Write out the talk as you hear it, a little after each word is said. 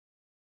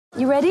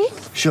You ready?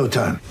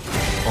 Showtime.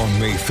 On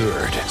May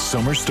 3rd,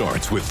 summer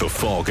starts with The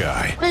Fall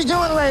Guy. Let's do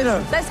it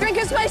later. Let's drink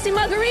a spicy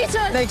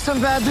margarita. Make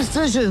some bad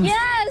decisions.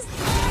 Yes!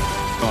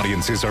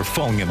 Audiences are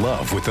falling in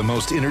love with the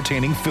most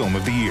entertaining film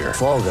of the year.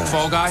 Fall Guy.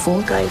 Fall Guy?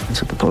 Fall guy.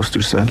 That's what the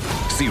poster said.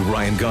 See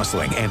Ryan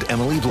Gosling and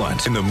Emily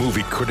Blunt in the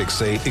movie critics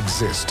say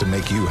exists to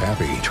make you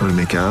happy. Trying to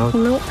make it out?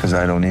 Nope. Because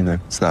I don't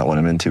either. It's not what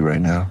I'm into right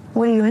now.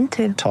 What are you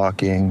into?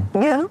 Talking.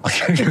 Yeah.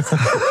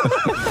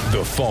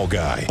 The Fall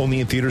Guy.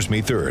 Only in theaters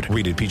May 3rd.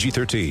 Rated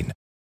PG-13.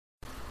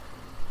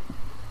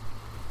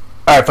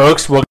 All right,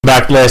 folks, welcome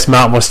back to the latest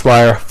Mountain West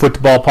Wire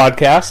football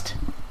podcast.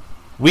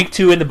 Week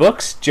 2 in the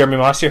books. Jeremy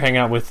Moss here, hanging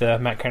out with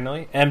Matt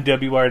Kennerly.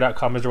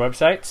 MWWire.com is our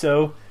website.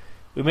 So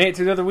we made it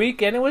through another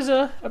week, and it was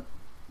I'd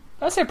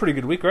say a pretty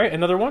good week, right?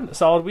 Another one, a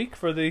solid week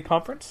for the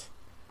conference.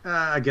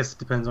 I guess it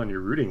depends on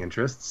your rooting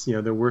interests. You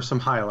know, there were some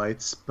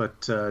highlights,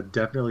 but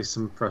definitely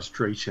some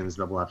frustrations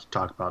that we'll have to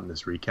talk about in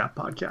this recap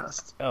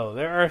podcast. Oh,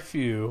 there are a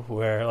few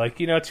where,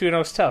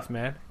 2-0 is tough,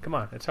 man. Come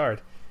on, it's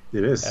hard.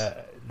 It is.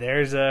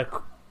 There's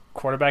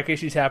quarterback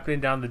issues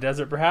happening down the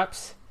desert,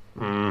 perhaps,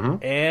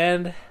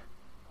 and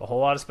a whole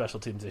lot of special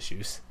teams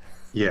issues.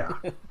 Yeah.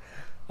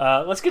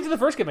 Let's get to the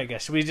first game, I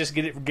guess. Should we just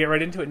get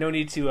right into it? No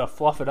need to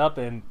fluff it up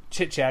and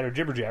chit-chat or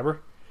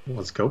jibber-jabber.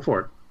 Let's go for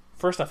it.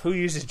 First off, who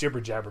uses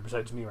jibber-jabber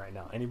besides me right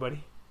now?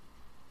 Anybody?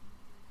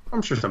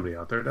 I'm sure somebody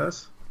out there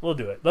does. We'll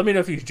do it. Let me know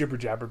if you use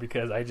jibber-jabber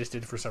because I just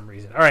did for some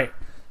reason. All right.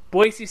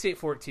 Boise State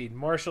 14,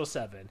 Marshall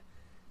 7.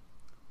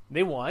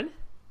 They won.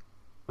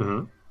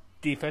 Mm-hmm.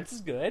 Defense is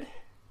good.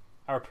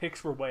 Our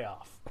picks were way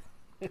off.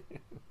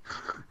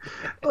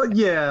 Well,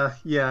 yeah.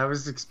 I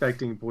was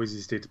expecting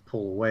Boise State to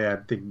pull away. I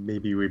think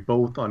maybe we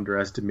both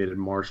underestimated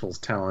Marshall's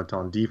talent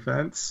on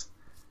defense.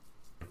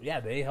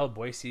 Yeah, they held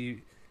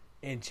Boise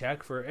in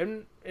check for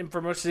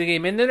most of the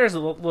game. And then there's a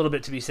little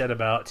bit to be said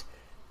about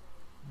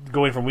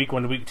going from week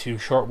 1 to week 2,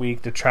 short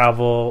week, to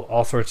travel,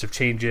 all sorts of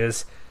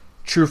changes.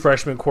 True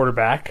freshman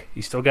quarterback.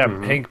 You still got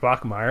Hank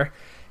Bachmeier.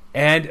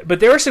 But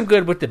there was some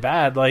good with the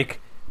bad.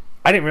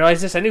 I didn't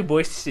realize this. I knew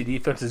Boise State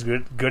defense is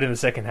good in the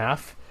second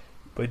half.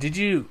 But did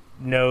you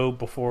know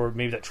before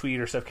maybe that tweet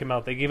or stuff came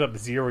out, they gave up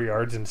 0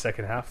 yards in the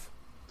second half?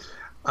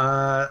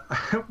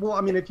 Well,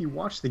 I mean, if you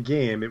watch the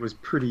game, it was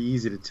pretty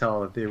easy to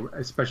tell that they were,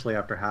 especially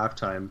after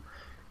halftime,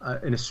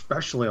 and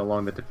especially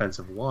along the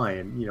defensive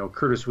line. You know,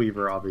 Curtis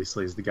Weaver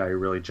obviously is the guy who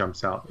really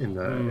jumps out in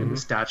the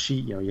stat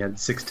sheet. You know, he had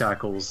 6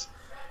 tackles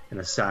and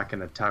a sack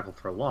and a tackle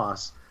for a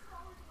loss.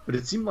 But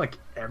it seemed like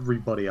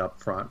everybody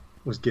up front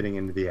was getting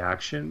into the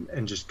action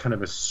and just kind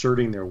of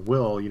asserting their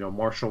will. You know,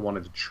 Marshall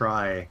wanted to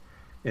try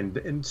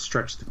and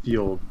stretch the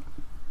field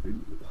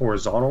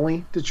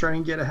horizontally to try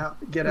and get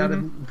out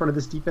in front of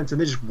this defense, and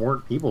they just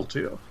weren't able to.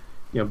 You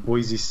know,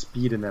 Boise's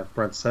speed in that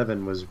front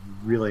 7 was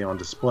really on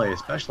display,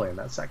 especially in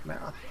that second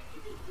half.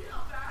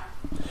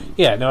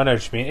 Yeah, no, I know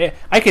what you mean.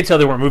 I could tell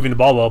they weren't moving the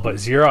ball well, but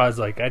 0, I was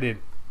like,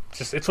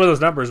 it's one of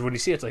those numbers when you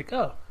see it, it's like,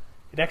 oh,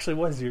 it actually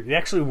was 0. They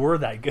actually were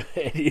that good.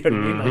 You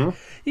know what I mean?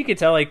 You could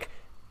tell,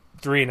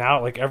 3 and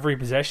out, every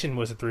possession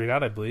was a 3 and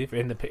out, I believe,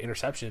 in the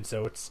interception,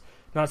 so it's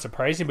not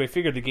surprising, but I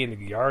figured they gained a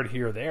yard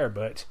here or there.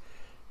 But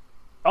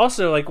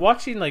also,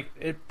 watching,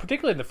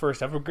 particularly in the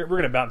first half, we're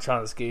going to bounce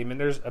around this game, and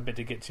there's a bit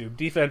to get to.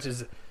 Defense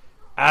is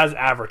as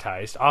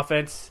advertised.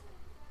 Offense,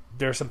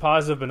 there's some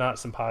positive, but not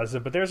some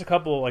positive. But there's a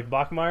couple,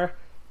 Bachmeier,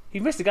 he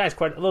missed the guys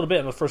quite a little bit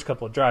in the first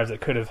couple of drives that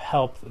could have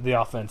helped the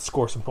offense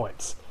score some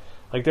points.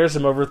 There's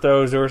some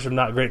overthrows, there were some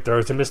not great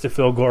throws. They missed a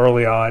field goal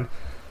early on.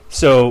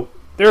 So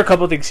there are a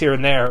couple of things here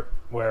and there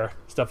where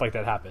stuff like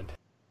that happened.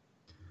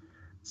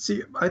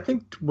 See, I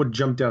think what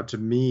jumped out to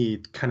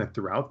me kind of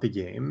throughout the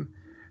game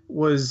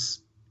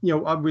was, you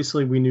know,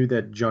 obviously we knew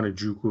that John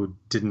Ojukwu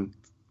didn't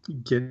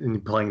get any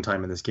playing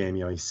time in this game.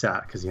 You know, he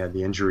sat because he had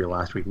the injury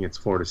last week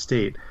against Florida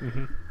State.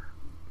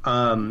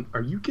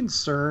 Are you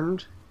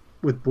concerned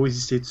with Boise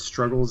State's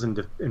struggles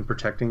in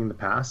protecting the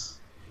pass?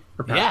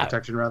 Or pass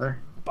protection, rather?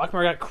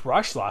 Bachmeier got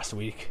crushed last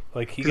week.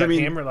 He got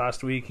hammered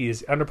last week.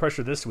 He's under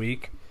pressure this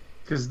week.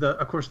 Because,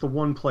 of course, the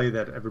one play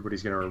that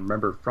everybody's going to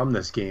remember from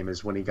this game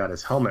is when he got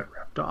his helmet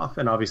ripped off,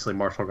 and obviously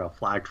Marshall got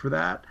flagged for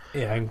that.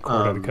 Yeah, and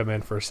Cordo to come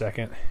in for a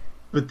second.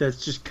 But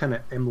that's just kind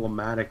of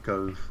emblematic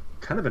of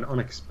kind of an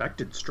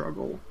unexpected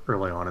struggle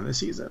early on in the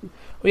season.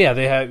 Well,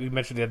 yeah, you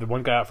mentioned they had the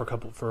one guy out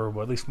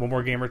for at least one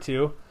more game or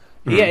two.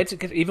 Yeah, it's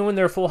even when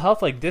they're full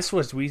health,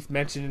 we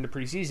mentioned in the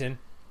preseason,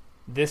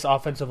 this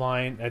offensive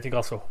line, I think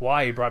also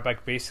Hawaii brought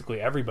back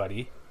basically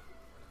everybody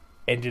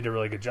and did a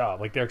really good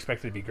job. They're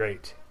expected to be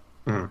great.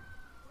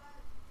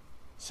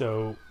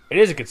 So it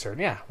is a concern,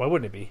 yeah. Why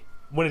wouldn't it be?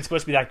 When it's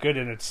supposed to be that good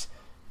and it's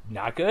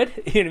not good,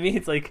 you know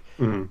what I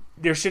mean?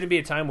 There shouldn't be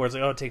a time where it's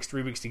it takes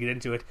 3 weeks to get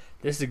into it.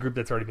 This is a group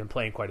that's already been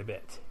playing quite a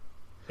bit.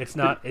 It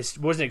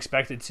wasn't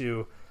expected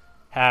to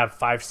have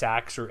 5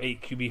 sacks or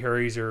 8 QB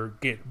hurries or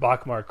get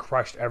Bachmeier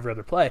crushed every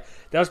other play.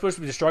 That was supposed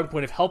to be the strong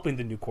point of helping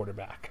the new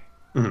quarterback.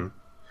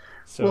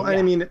 So, well, yeah.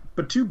 I mean,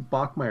 but to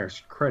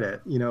Bachmeier's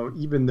credit, you know,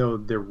 even though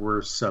there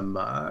were some,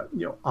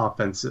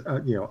 offense,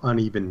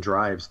 uneven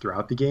drives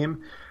throughout the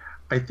game,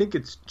 I think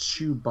it's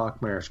to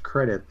Bachmeier's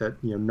credit that,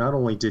 you know, not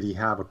only did he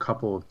have a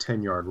couple of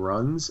 10-yard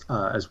runs,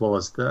 as well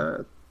as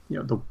the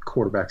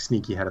quarterback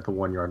sneak he had at the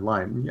 1-yard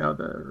line, you know,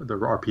 the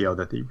RPO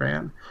that they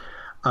ran,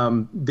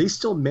 they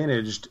still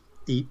managed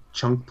 8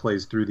 chunk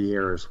plays through the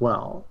air as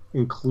well,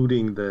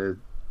 including the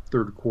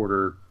third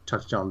quarter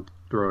touchdown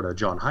throw to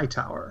John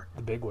Hightower.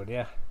 The big one,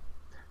 yeah.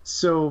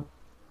 So,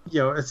 you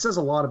know, it says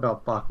a lot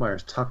about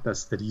Bachmeier's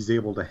toughness that he's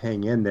able to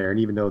hang in there. And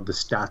even though the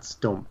stats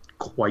don't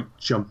quite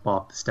jump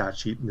off the stat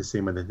sheet in the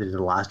same way that they did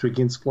last week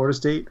against Florida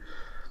State,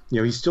 you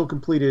know, he still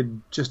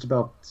completed just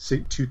about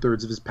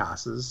 2/3 of his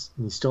passes.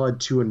 And he still had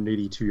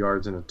 282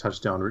 yards and a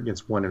touchdown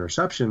against 1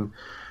 interception.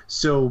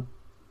 So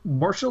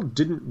Marshall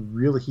didn't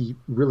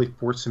really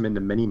force him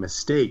into many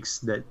mistakes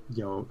that,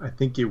 you know, I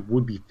think it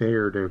would be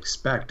fair to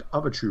expect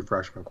of a true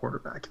freshman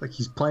quarterback. Like,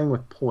 he's playing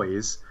with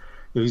poise.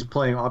 You know, he's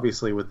playing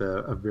obviously with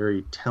a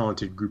very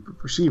talented group of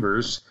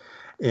receivers,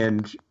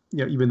 and,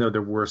 you know, even though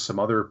there were some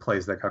other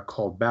plays that got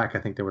called back, I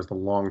think there was the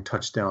long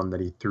touchdown that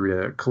he threw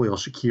to Khalil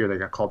Shakir that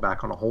got called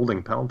back on a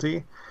holding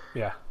penalty.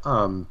 Yeah.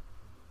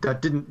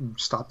 That didn't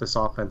stop this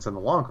offense in the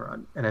long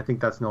run, and I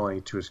think that's not only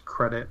to his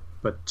credit,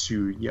 but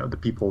to, you know, the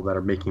people that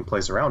are making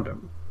plays around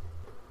him.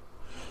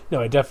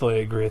 No, I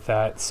definitely agree with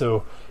that.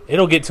 So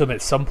it'll get to him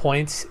at some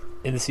points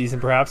in the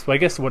season, perhaps. But I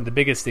guess the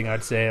biggest thing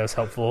I'd say was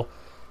helpful,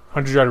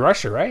 100-yard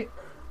rusher, right?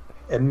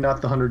 And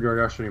not the 100-yard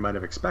rusher you might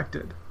have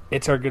expected.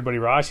 It's our good buddy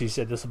Raj. He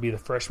said this will be the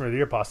freshman of the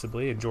year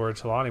possibly, and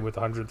George Helani with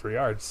 103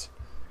 yards.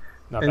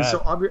 Not and bad.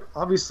 So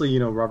obviously, you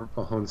know, Robert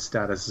Mahone's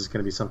status is going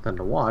to be something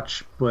to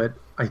watch, but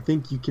I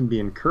think you can be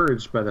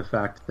encouraged by the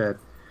fact that,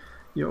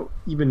 you know,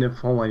 even if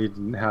Helani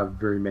didn't have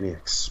very many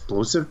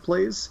explosive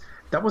plays,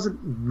 that wasn't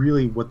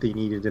really what they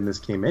needed in this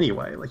game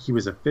anyway. Like, he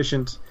was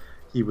efficient.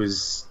 He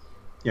was,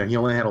 you know, he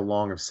only had a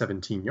long of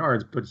 17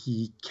 yards, but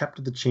he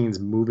kept the chains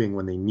moving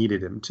when they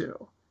needed him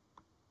to.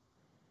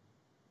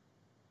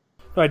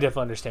 No, I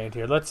definitely understand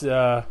here. Let's hold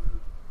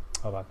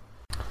on.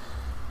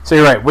 So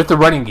you're right, with the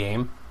running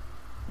game,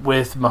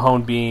 with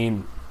Mahone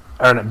being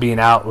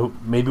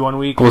out maybe 1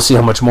 week, we'll see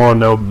how much more. We'll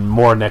know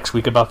more next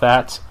week about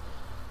that.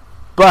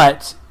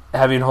 But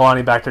having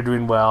Helani back there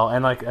doing well,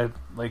 and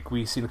like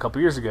we seen a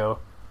couple years ago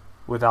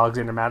with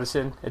Alexander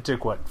Madison, it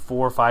took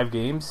 4 or 5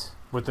 games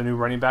with the new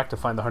running back to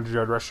find the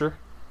 100-yard rusher.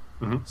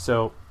 Mm-hmm.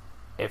 So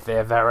if they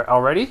have that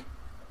already,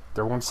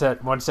 they're one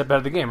step better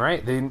of the game,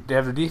 right? They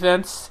have the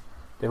defense.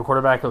 They have a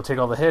quarterback who'll take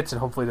all the hits and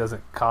hopefully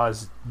doesn't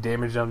cause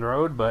damage down the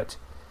road, but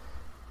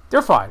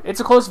they're fine. It's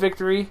a close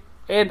victory,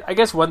 and I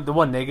guess the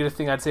one negative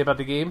thing I'd say about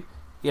the game,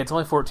 yeah, it's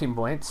only 14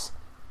 points.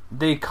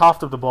 They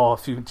coughed up the ball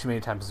too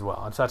many times as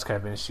well, and so that's kind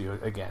of an issue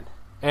again.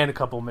 And a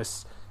couple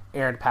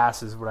errant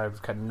passes, what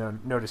I've kind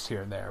of noticed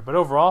here and there. But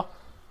overall,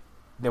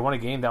 they won a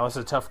game. That was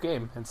a tough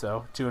game, and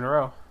so 2 in a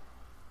row.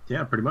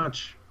 Yeah, pretty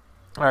much.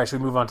 All right,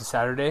 should we move on to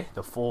Saturday,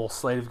 the full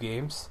slate of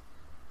games?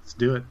 Let's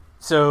do it.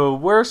 So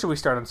where should we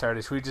start on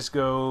Saturday? Should we just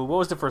go, what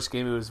was the first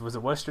game? Was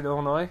it Western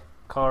Illinois?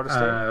 Colorado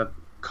State?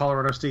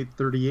 Colorado State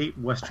 38,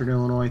 Western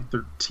Illinois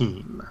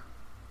 13.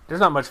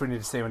 There's not much we need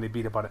to say when they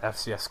beat up on an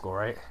FCS school,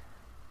 right?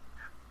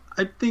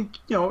 I think,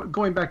 you know,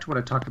 going back to what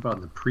I talked about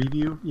in the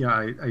preview, you know,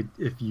 I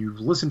if you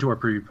listen to our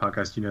preview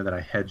podcast, you know that I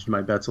hedged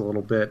my bets a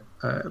little bit,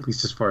 at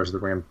least as far as the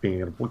Rams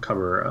being able to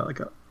cover,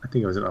 I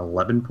think it was an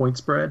 11-point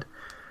spread.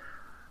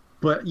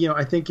 But, you know,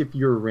 I think if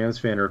you're a Rams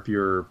fan, or if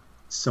you're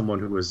someone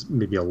who was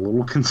maybe a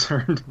little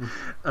concerned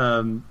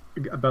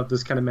about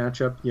this kind of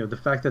matchup, you know, the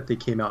fact that they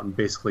came out and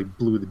basically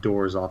blew the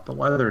doors off the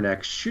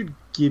Leathernecks should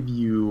give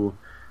you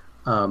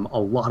a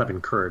lot of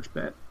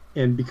encouragement.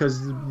 And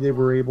because they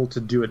were able to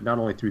do it not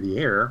only through the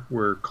air,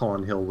 where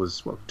Colin Hill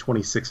was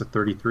 26 of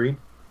 33,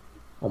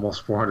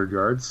 almost 400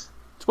 yards.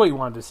 It's what you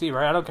wanted to see,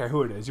 right? I don't care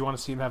who it is. You want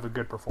to see him have a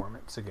good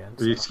performance again.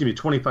 So. Excuse me,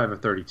 25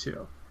 of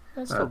 32.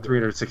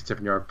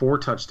 367 yards, 4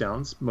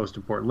 touchdowns, most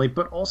importantly,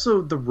 but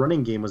also the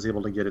running game was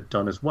able to get it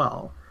done as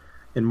well.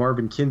 And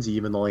Marvin Kinsey,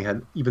 even though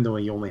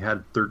he only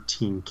had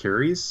 13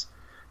 carries,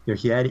 you know,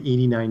 he had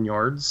 89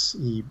 yards.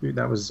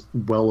 That was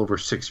well over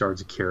 6 yards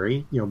a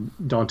carry. You know,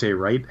 Dante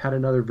Wright had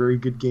another very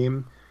good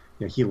game.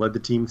 You know, he led the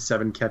team,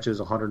 7 catches,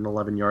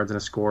 111 yards and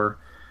a score,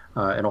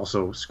 and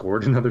also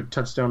scored another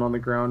touchdown on the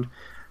ground.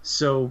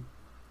 So,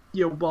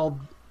 you know, while,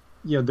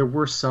 you know, there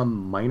were some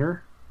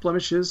minor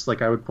blemishes,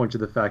 like I would point to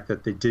the fact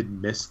that they did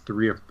miss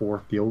 3 or 4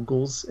 field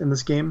goals in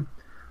this game,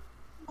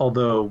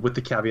 although with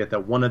the caveat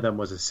that one of them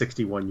was a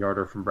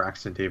 61-yarder from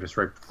Braxton Davis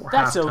right before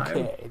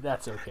halftime.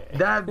 That's okay.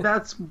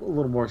 That's a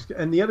little more,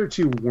 and the other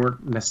 2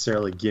 weren't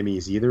necessarily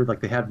gimmies either. Like,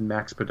 they had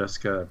Max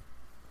Paduska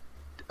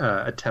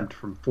attempt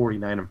from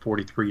 49 and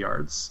 43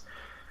 yards,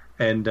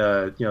 and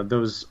you know,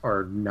 those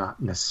are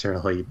not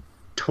necessarily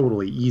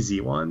totally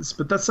easy ones,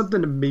 but that's something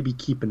to maybe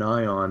keep an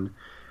eye on.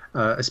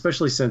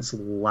 Especially since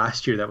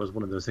last year that was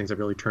one of those things that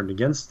really turned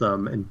against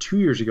them, and 2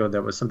 years ago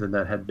that was something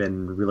that had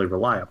been really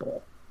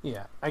reliable.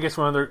 Yeah, I guess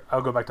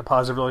I'll go back to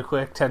positive really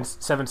quick.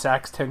 7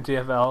 sacks, 10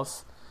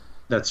 TFLs.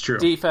 That's true.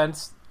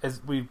 Defense,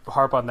 as we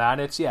harp on that,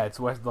 it's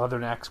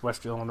Leathernecks,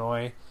 Western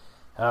Illinois.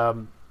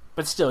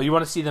 But still, you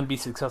want to see them be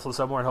successful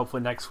somewhere, and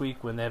hopefully next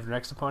week when they have their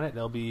next opponent,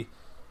 they'll be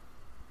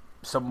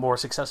some more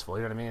successful.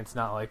 You know what I mean? It's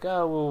not like,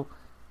 oh, we'll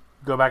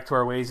go back to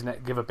our ways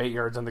and give up 8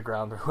 yards on the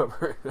ground or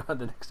whoever on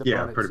the next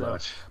opponent. Yeah, pretty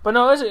much. But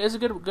no, it was a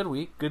good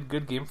week,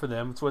 good game for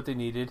them. It's what they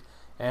needed,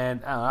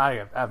 and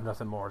I have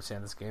nothing more to say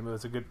on this game. It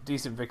was a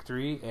decent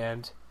victory,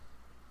 and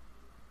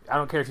I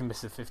don't care if you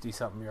miss a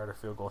 50-something yarder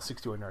field goal,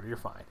 61 yarder, you're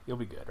fine. You'll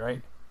be good,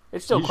 right?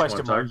 It's still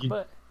question mark,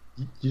 but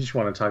you just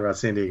want to talk about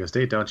San Diego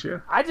State, don't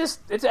you? it's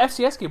an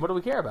FCS game. What do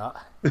we care about?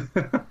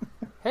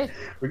 Hey,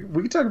 we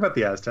can talk about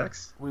the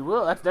Aztecs. we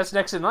will. That's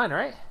next in line,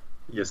 right?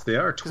 Yes, they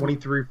are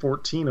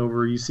 23-14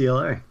 over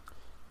UCLA.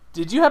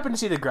 Did you happen to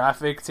see the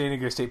graphic San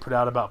Diego State put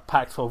out about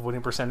Pac-12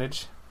 winning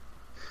percentage?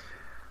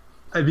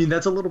 I mean,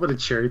 that's a little bit of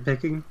cherry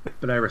picking,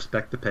 but I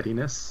respect the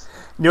pettiness.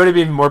 You know what would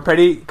be even more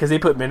petty? Because they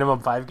put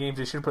minimum 5 games.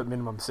 They should have put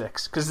minimum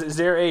 6. Because is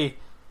there a...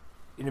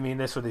 You know what I mean?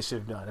 That's what they should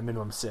have done. A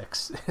minimum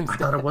 6. I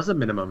thought it was a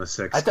minimum of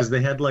 6 because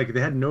they had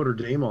Notre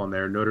Dame on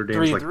there. Notre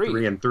Dame's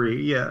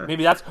 3-3. Yeah.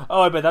 Maybe that's...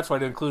 Oh, I bet that's why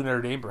they include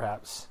Notre Dame,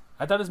 perhaps.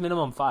 I thought it was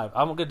minimum 5.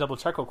 I'm going to double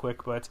check real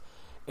quick, but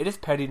it is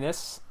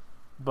pettiness.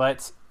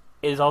 But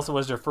it also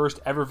was their first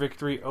ever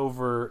victory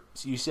over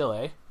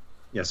UCLA.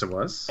 Yes, it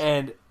was.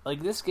 And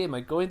this game,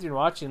 going through and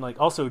watching,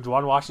 also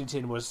Juwan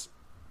Washington was...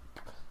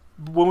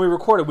 When we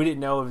recorded, we didn't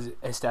know of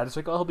his status.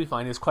 He'll be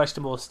fine. He was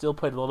questionable. Still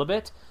played a little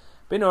bit.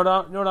 But you know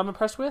what I'm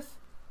impressed with?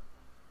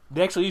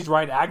 They actually used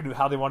Ryan Agnew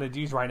how they wanted to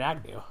use Ryan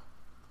Agnew.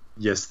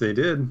 Yes, they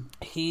did.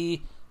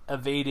 He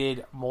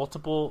evaded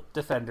multiple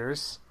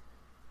defenders,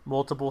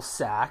 multiple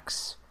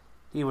sacks.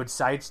 He would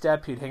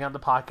sidestep. He'd hang out in the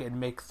pocket and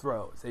make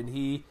throws. And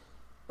he,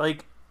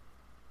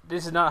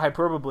 this is not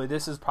hyperbole.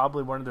 This is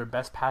probably one of their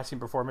best passing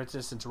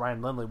performances since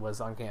Ryan Lindley was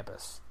on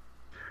campus.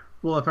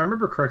 Well, if I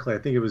remember correctly, I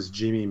think it was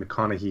Jamie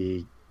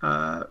McConaughey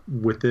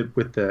with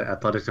the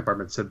athletics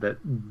department said that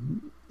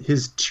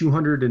his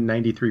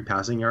 293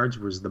 passing yards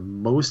was the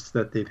most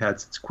that they've had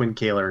since Quinn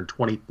Kaler in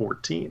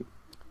 2014.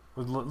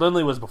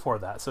 Lindley was before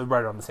that, so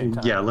right around the same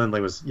time. Yeah,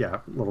 Lindley was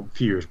a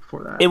few years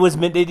before that. It was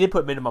they did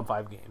put minimum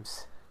 5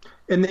 games.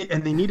 And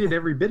they needed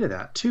every bit of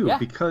that too,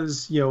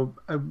 because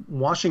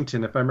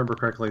Washington, if I remember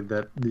correctly,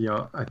 that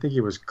I think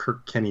it was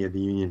Kirk Kenny of the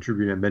Union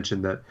Tribune had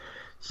mentioned that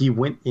he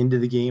went into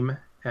the game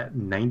at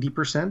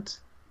 90%,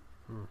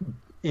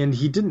 and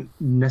he didn't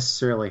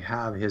necessarily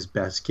have his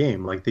best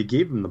game. They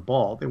gave him the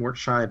ball; they weren't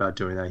shy about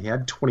doing that. He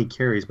had 20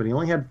 carries, but he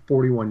only had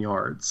 41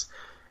 yards,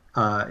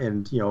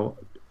 and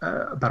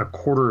about a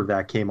quarter of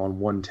that came on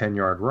one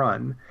 10-yard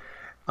run.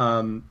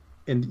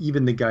 And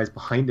even the guys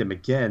behind him,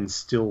 again,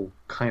 still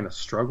kind of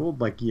struggled.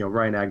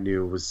 Ryan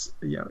Agnew was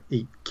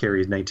 8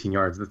 carries, 19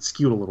 yards. That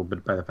skewed a little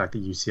bit by the fact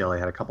that UCLA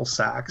had a couple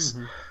sacks.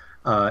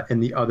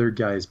 And the other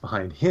guys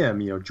behind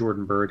him,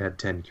 Jordan Byrd had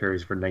 10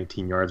 carries for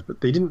 19 yards, but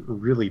they didn't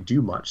really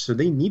do much. So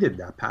they needed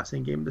that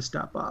passing game to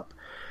step up.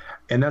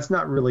 And that's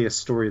not really a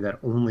story that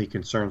only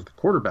concerns the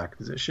quarterback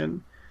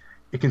position.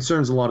 It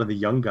concerns a lot of the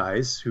young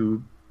guys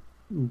who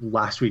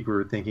last week we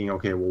were thinking,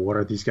 okay, well, what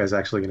are these guys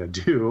actually going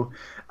to do?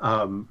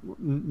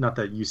 Not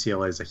that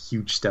UCLA is a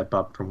huge step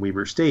up from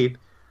Weber State,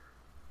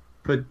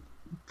 but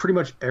pretty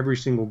much every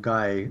single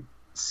guy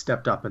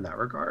stepped up in that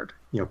regard.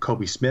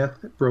 Kobe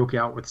Smith broke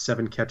out with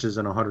 7 catches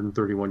and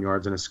 131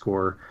 yards and a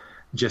score.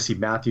 Jesse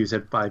Matthews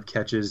had 5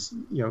 catches,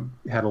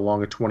 had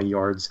along 20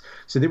 yards.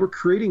 So they were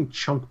creating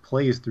chunk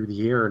plays through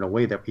the air in a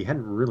way that we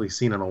hadn't really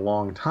seen in a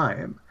long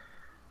time.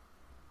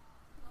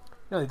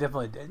 No, they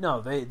definitely did. No,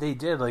 they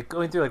did.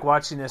 Going through,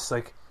 watching this,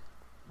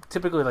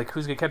 typically,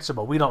 who's going to catch the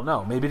ball? We don't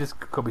know. Maybe it's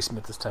Kobe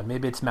Smith this time.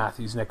 Maybe it's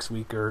Matthews next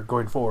week or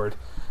going forward.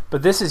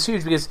 But this is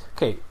huge because,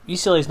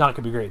 UCLA is not going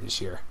to be great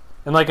this year.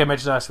 And like I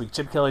mentioned last week,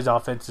 Chip Kelly's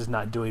offense is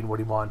not doing what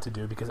he wanted to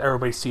do because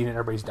everybody's seen it,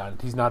 everybody's done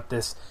it. He's not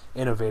this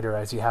innovator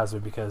as he has been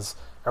because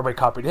everybody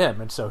copied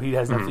him, and so he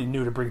has nothing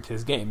new to bring to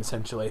his game,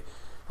 essentially.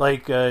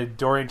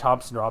 Dorian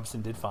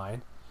Thompson-Robinson did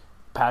fine,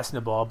 passing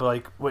the ball,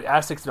 but what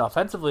Aztecs did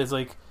offensively is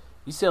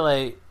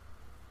UCLA,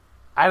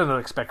 I don't know what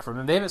to expect from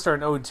them. They haven't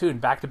started 0-2 in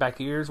back-to-back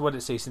years. What did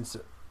it say, since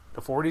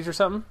the 40s or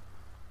something?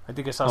 I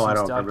think I saw some I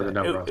don't stuff. Remember the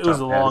number. It was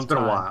a long time. It's been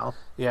a while.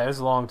 Yeah, it was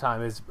a long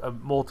time. It was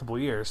multiple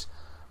years.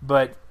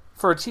 But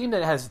for a team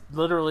that has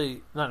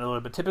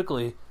but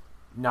typically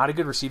not a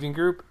good receiving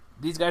group,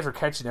 these guys are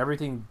catching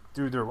everything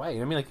through their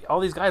way. I mean, all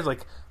these guys,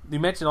 you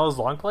mentioned all those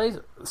long plays,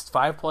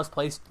 5+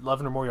 plays,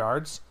 11 or more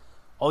yards.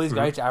 All these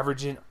guys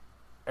averaging,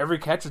 every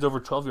catch was over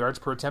 12 yards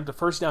per attempt, a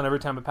first down every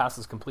time a pass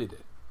is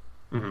completed.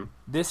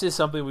 This is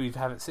something we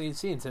haven't seen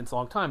since a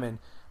long time, and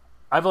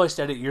I've always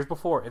said it years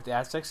before. If the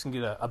Aztecs can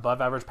get an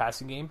above-average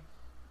passing game,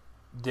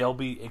 they'll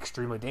be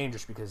extremely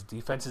dangerous because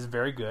defense is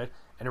very good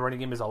and the running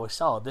game is always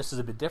solid. This is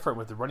a bit different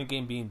with the running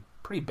game being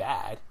pretty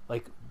bad,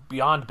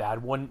 beyond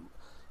bad.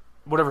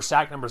 Whatever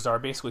sack numbers are,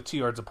 basically 2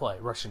 yards of play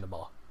rushing the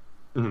ball.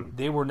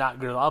 They were not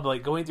good at all.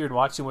 But going through and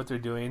watching what they're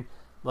doing,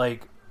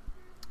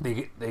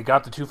 they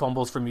got the 2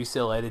 fumbles from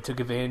UCLA. They took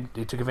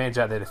advantage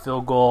of that. They had a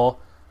field goal.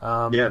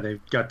 They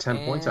got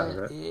 10 points out of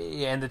it.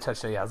 Yeah, and the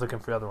touchdown. Yeah, I was looking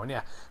for the other one.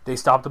 Yeah, they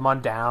stopped them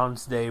on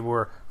downs. They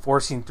were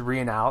forcing 3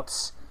 and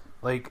outs.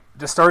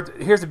 To start,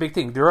 here's the big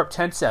thing. They're up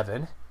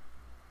 10-7.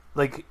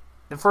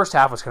 The first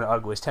half was kind of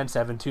ugly. It's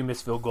 10-7, 2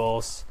 missed field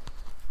goals.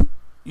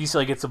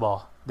 UCLA gets the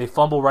ball. They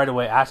fumble right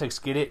away. Aztecs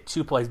get it.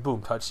 2 plays,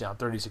 boom, touchdown,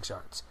 36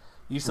 yards.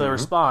 UCLA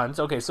responds,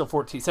 okay, still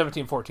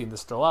 17-14, they're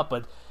still up,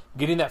 but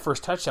getting that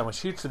first touchdown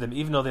was huge for them,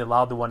 even though they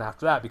allowed the one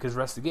after that, because the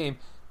rest of the game,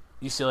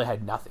 UCLA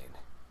had nothing.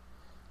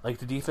 Like,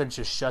 the defense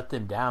just shut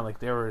them down. Like,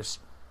 there was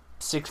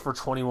 6 for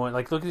 21.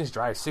 Like, look at these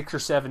drives, 6 or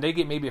 7. They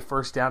get maybe a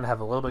first down to have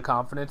a little bit of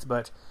confidence,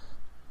 but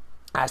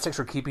Aztecs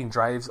were keeping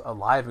drives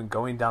alive and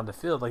going down the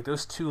field. Like,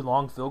 those 2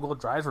 long field goal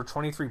drives were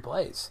 23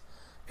 plays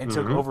and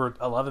took over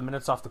 11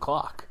 minutes off the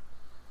clock.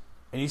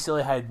 And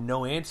UCLA had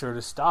no answer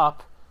to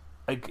stop.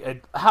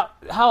 Like, how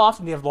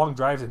often do you have long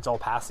drives and it's all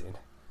passing?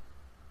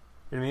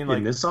 You know what I mean? Like,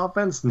 in this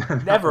offense?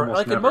 Never.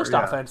 Like, in most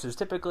yeah. offenses,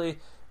 typically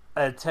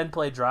a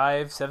 10-play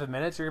drive, 7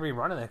 minutes, you're going to be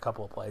running a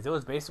couple of plays. It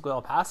was basically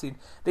all passing.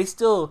 The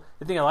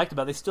thing I liked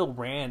about it, they still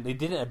ran. They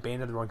didn't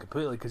abandon the run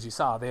completely, because you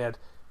saw they had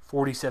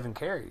 47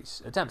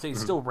 carries attempts. They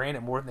still ran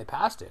it more than they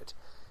passed it.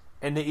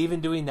 And they, even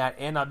doing that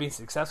and not being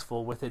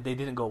successful with it, they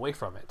didn't go away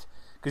from it.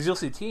 Because you'll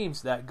see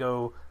teams that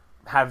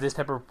have this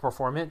type of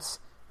performance,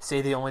 say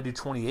they only do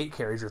 28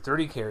 carries or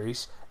 30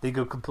 carries, they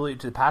go completely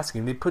to the passing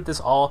game. They put this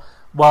all,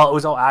 while it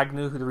was all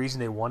Agnew, the reason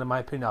they won, in my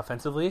opinion,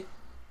 offensively,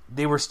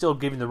 they were still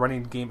giving the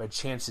running game a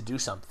chance to do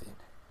something.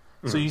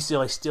 So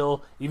UCLA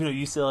still, even though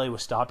UCLA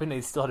was stopping, they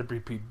still had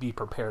to be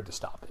prepared to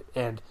stop it.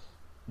 And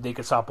they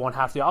could stop one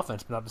half of the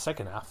offense, but not the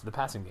second half of the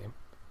passing game.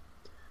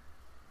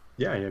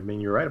 Yeah, I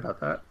mean, you're right about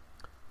that.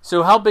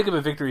 So how big of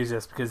a victory is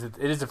this? Because it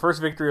is the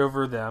first victory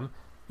over them,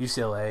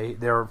 UCLA.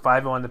 They were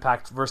 5-1 in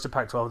the versus the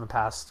Pac-12 in the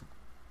past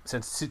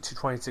since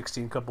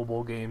 2016, couple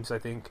bowl games, I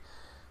think.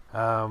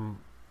 Who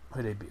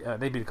they beat?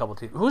 They beat a couple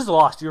teams. Who's the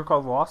loss? Do you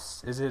recall the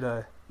loss? Was it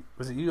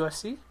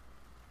USC?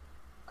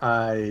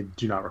 I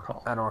do not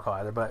recall. I don't recall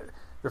either. But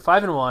they're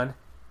 5-1.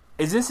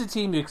 Is this a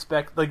team you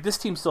expect? Like, this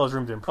team still has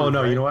room to improve. Oh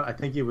no, right? You know what? I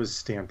think it was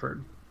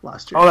Stanford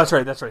last year. Oh, that's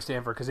right,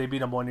 Stanford, because they beat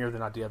them 1 year, they're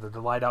not the other.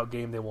 The light out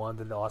game they won,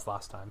 then they lost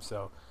last time.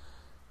 So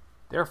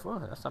they're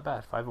fun. That's not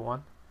bad.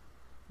 5-1.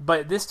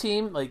 But this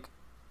team, like,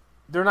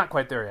 they're not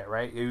quite there yet,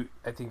 right?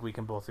 I think we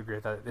can both agree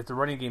with that. If the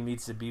running game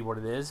needs to be what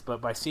it is,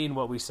 but by seeing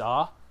what we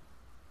saw,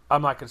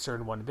 I'm not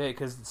concerned one bit,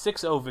 because the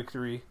 6-0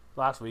 victory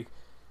last week,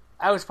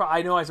 I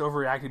know I was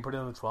overreacting, putting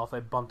it on the 12th. I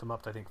bumped them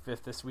up to, I think,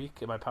 5th this week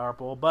in my power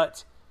poll,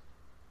 but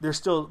there's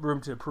still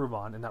room to improve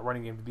on in that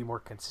running game to be more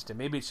consistent.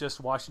 Maybe it's just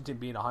Washington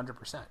being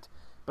 100%.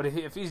 But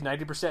if he's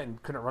 90%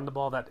 and couldn't run the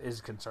ball, that is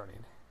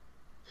concerning.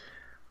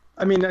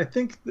 I mean,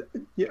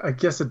 I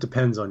guess it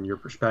depends on your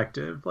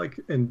perspective. Like,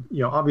 and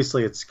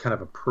obviously it's kind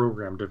of a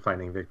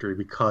program-defining victory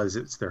because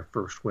it's their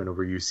first win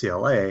over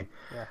UCLA.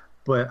 Yeah.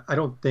 But I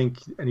don't think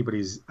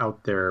anybody's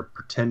out there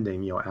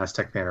pretending,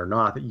 Aztec fan or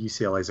not, that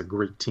UCLA is a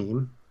great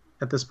team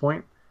at this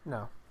point.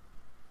 No.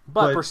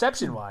 But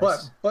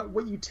perception-wise, but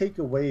what you take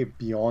away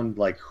beyond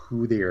like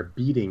who they are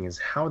beating is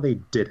how they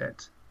did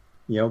it.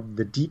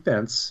 The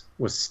defense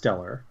was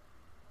stellar.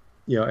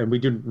 And we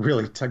didn't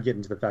really get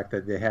into the fact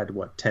that they had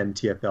 10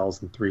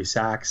 TFLs and 3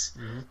 sacks.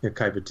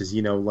 Kai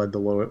Vittazino led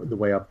the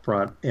way up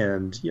front,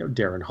 and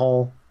Darren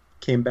Hall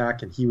came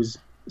back and he was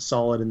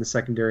solid in the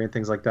secondary and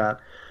things like that.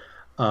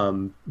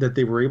 That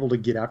they were able to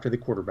get after the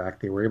quarterback,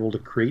 they were able to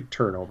create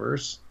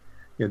turnovers.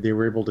 They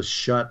were able to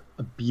shut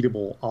a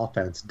beatable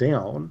offense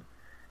down.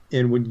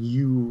 And when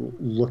you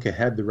look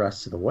ahead the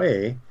rest of the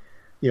way,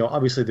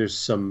 obviously there's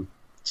some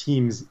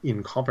teams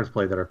in conference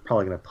play that are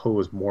probably going to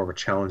pose more of a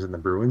challenge than the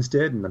Bruins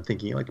did. And I'm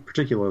thinking like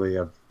particularly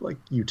of like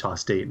Utah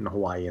State and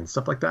Hawaii and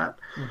stuff like that.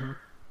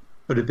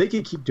 But if they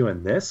can keep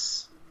doing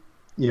this,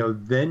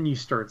 then you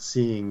start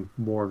seeing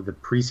more of the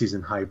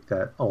preseason hype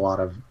that a lot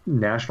of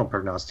national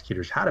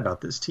prognosticators had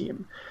about this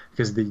team,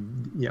 because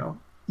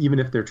even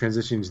if they're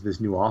transitioning to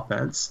this new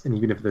offense, and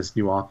even if this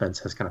new offense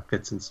has kind of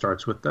fits and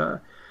starts with a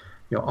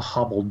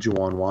hobbled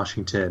Juwan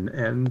Washington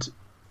and,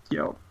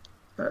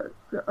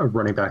 a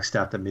running back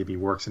staff that maybe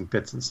works and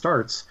fits and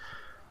starts,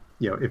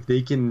 if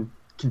they can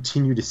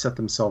continue to set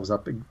themselves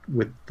up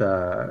with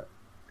the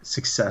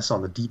success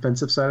on the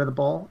defensive side of the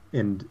ball,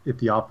 and if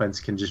the offense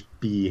can just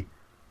be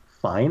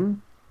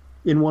fine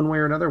in one way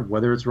or another,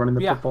 whether it's running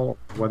the football,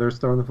 whether it's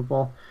throwing the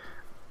football,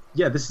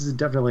 this is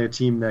definitely a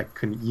team that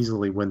can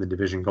easily win the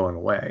division going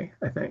away,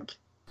 I think.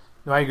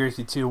 No, I agree with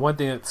you too. One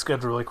thing that's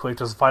scheduled really quick,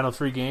 those final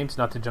 3 games,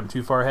 not to jump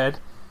too far ahead.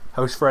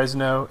 Host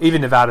Fresno,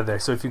 even Nevada there.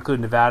 So if you include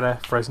Nevada,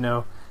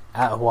 Fresno,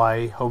 at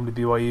Hawaii, home to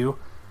BYU,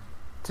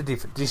 it's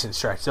a decent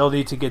stretch. They'll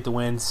need to get the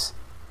wins.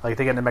 Like,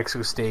 they get New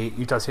Mexico State,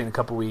 Utah State in a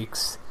couple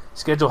weeks.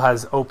 Schedule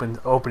has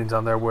openings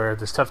on there where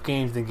there's tough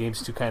games and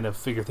games to kind of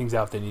figure things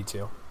out if they need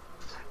to.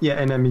 Yeah,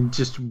 and I mean,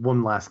 just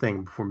one last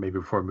thing before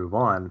we move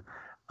on.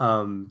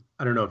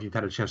 I don't know if you've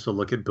had a chance to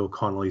look at Bill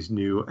Connolly's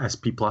new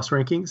SP Plus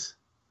rankings.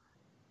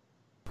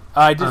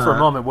 I did for a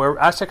moment, where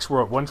Aztecs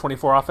were at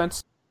 124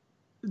 offense.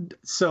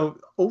 So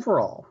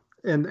overall,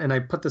 and I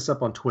put this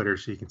up on Twitter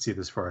so you can see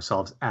this for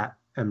ourselves at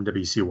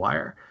MWC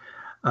Wire.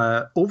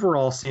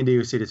 Overall, San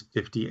Diego State is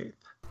 58th.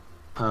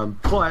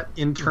 But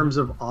in terms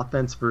of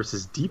offense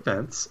versus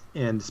defense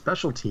and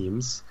special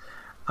teams,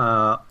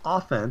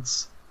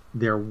 offense,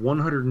 they're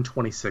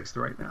 126th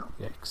right now.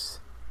 Yikes.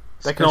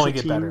 That can only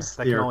get better.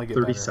 That can only get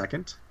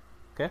 32nd.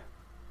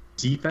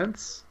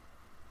 Defense,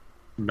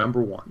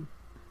 number one.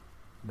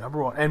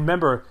 Number one. And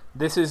remember,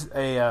 this is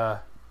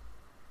a...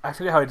 I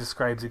forget how he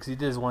describes it, because he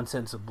did his one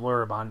sentence of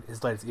blurb on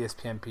his latest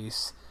ESPN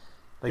piece.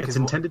 Like it's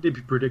intended to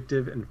be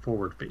predictive and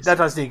forward-facing. That's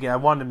what I was thinking. I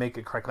wanted to make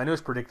it correctly. I know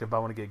it's predictive, but I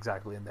want to get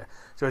exactly in there.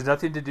 So it has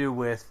nothing to do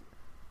with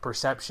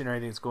perception or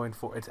anything. It's going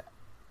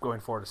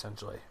forward,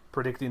 essentially.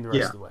 Predicting the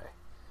rest of the way.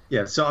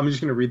 Yeah, so I'm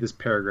just going to read this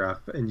paragraph,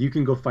 and you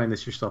can go find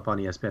this yourself on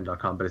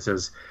ESPN.com, but it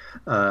says,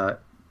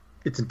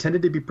 it's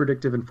intended to be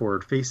predictive and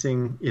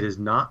forward-facing. It is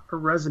not a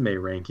resume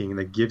ranking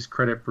that gives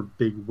credit for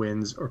big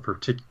wins or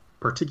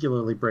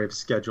particularly brave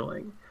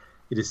scheduling.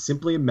 It is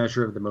simply a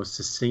measure of the most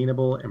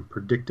sustainable and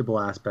predictable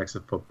aspects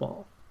of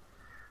football.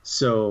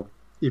 So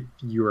if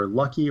you're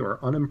lucky or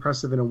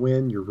unimpressive in a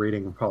win, your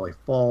rating will probably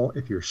fall.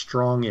 If you're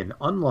strong and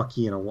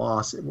unlucky in a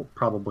loss, it will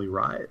probably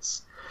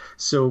rise.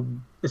 So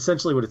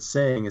essentially what it's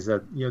saying is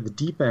that, the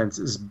defense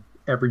is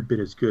every bit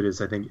as good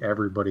as I think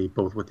everybody,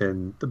 both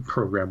within the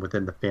program,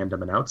 within the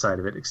fandom and outside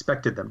of it,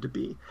 expected them to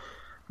be.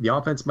 The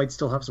offense might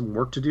still have some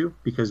work to do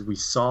because we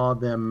saw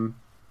them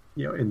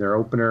in their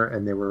opener,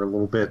 and they were a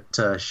little bit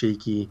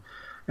shaky,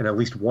 and at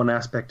least one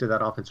aspect of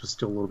that offense was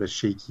still a little bit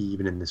shaky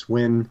even in this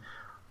win.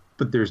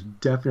 But there's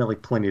definitely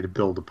plenty to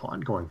build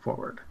upon going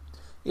forward.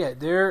 Yeah,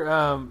 they're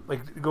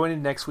going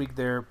into next week.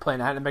 They're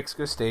playing at New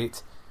Mexico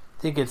State.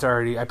 I think it's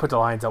already. I put the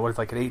lines out with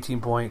like at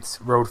 18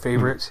 points, road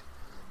favorite.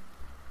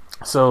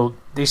 So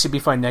they should be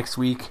fine next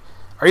week.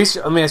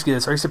 Let me ask you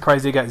this: are you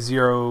surprised they got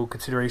zero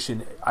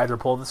consideration either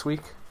poll this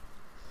week?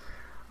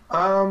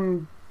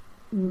 Not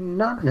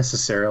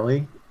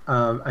necessarily.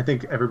 I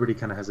think everybody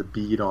kind of has a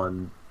bead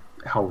on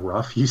how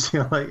rough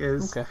UCLA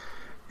is. Okay.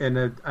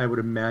 And I would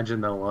imagine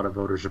that a lot of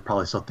voters are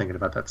probably still thinking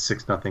about that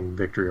 6-0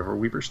 victory over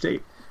Weber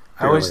State.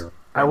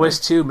 I was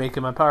too,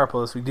 making my power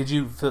poll this week. Have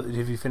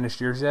you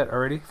finished yours yet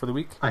already for the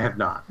week? I have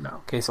not,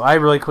 no. Okay, so I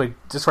really quick,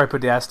 just where I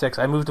put the Aztecs,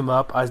 I moved them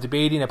up. I was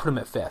debating, I put them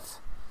at 5th.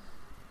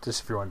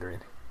 Just if you're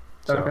wondering.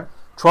 So, okay.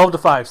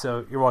 12-5,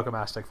 so you're welcome,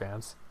 Aztec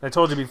fans. I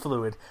told you to be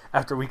fluid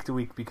after week to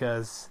week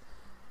because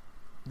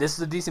this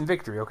is a decent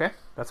victory, okay?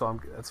 That's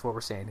what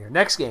we're saying here.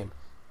 Next game.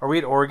 Are we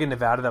at Oregon,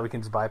 Nevada that we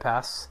can just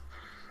bypass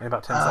in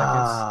about 10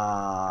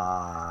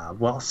 seconds?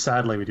 Well,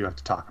 sadly, we do have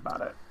to talk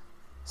about it.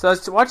 So I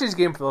was watching this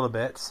game for a little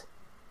bit.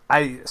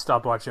 I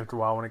stopped watching after a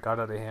while when it got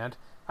out of hand.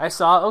 I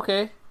saw,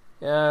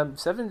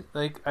 7,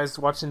 I was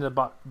watching the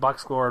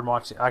box score and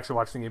watching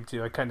the game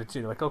too. I kind of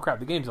tuned, oh crap,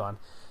 the game's on.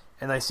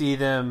 And I see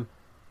them,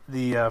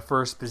 the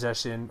first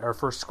possession, or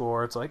first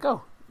score, it's like,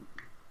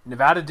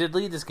 Nevada did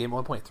lead this game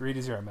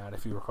 1.3-0, Matt,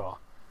 if you recall.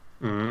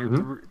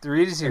 Mm-hmm.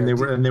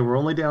 3-0. And they were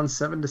only down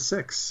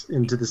 7-6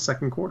 into the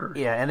second quarter.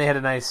 Yeah, and they had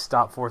a nice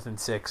stop 4th and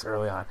 6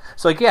 early on.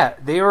 So it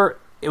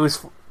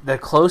was the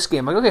close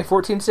game.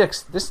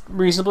 14-6. This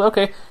reasonably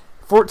okay.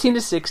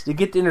 14-6 to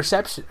get the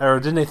interception, or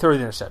didn't they throw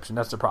the interception?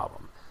 That's the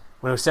problem.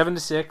 When it was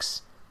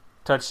 7-6,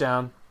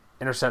 touchdown,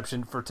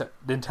 interception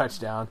then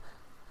touchdown,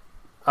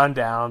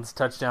 undowns,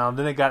 touchdown.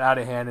 Then it got out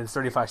of hand and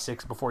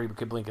 35-6 before you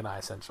could blink an eye,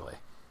 essentially,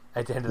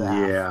 at the end of the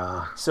half.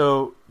 Yeah.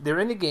 So they're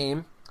in the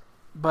game.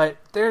 But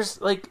there's,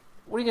 what are you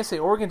going to say?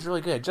 Oregon's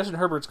really good. Justin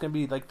Herbert's going to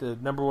be, the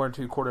number 1 or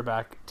 2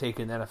 quarterback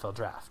taken in the NFL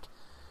draft.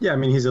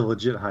 Yeah, he's a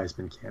legit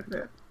Heisman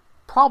candidate.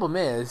 Problem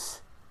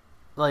is,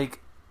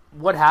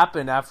 what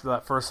happened after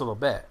that first little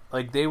bit?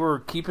 They were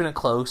keeping it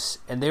close,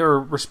 and they were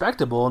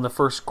respectable in the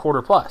first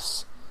quarter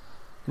plus.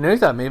 And they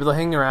thought maybe they'll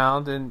hang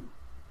around, and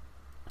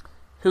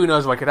who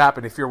knows what could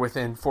happen if you're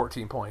within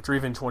 14 points, or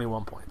even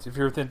 21 points. If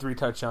you're within 3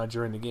 touchdowns,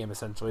 you're in the game,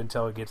 essentially,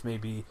 until it gets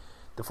maybe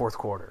the fourth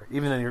quarter.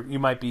 Even then, you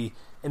might be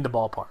in the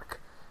ballpark.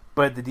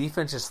 But the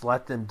defense just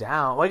let them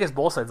down. Well, I guess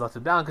both sides let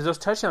them down because those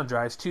touchdown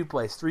drives, 2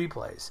 plays, 3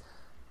 plays,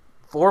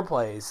 4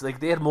 plays.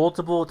 They had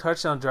multiple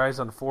touchdown drives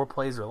on 4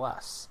 plays or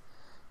less.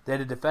 They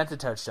had a defensive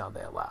touchdown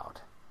they allowed.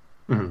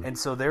 Mm-hmm. And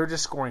so they were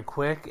just scoring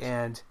quick.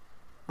 And,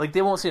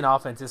 they won't see an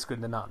offense this good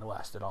in the Mountain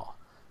West at all.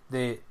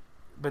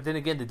 But then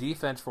again, the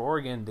defense for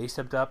Oregon, they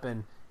stepped up,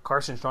 and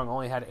Carson Strong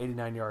only had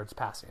 89 yards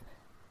passing.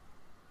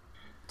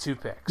 2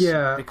 picks.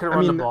 Yeah, they couldn't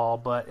run the ball,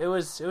 but it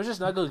was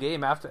just an ugly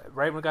game.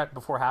 When it got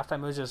before halftime,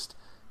 it was just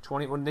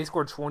 20. When they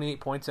scored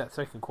 28 points that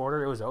second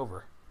quarter, it was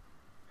over.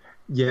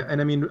 Yeah,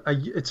 and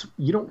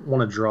you don't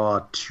want to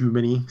draw too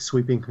many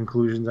sweeping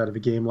conclusions out of a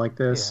game like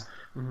this.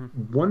 Yeah.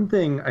 Mm-hmm. One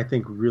thing I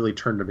think really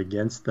turned it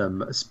against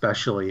them,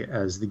 especially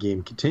as the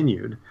game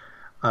continued.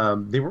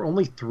 They were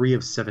only 3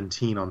 of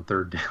 17 on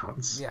third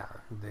downs. Yeah,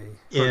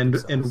 and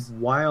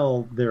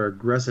while their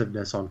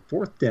aggressiveness on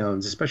fourth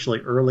downs,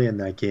 especially early in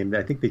that game,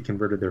 I think they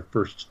converted their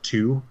first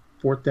 2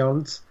 fourth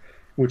downs,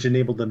 which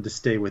enabled them to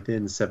stay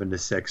within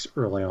 7-6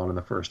 early on in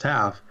the first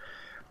half.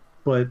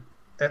 But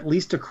at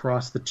least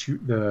across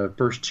the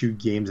first 2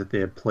 games that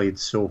they had played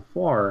so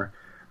far,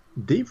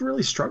 they've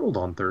really struggled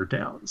on third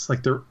downs.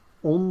 They're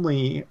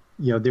only.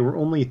 They were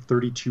only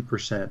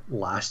 32%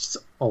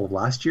 all of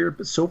last year,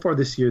 but so far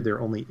this year they're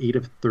only 8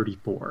 of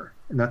 34,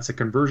 and that's a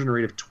conversion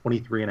rate of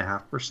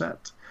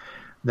 23.5%.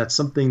 That's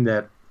something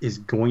that is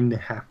going to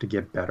have to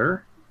get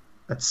better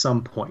at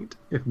some point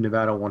if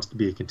Nevada wants to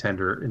be a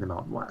contender in the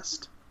Mountain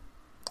West.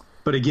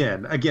 But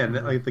again,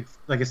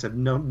 like I said,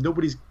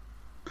 nobody's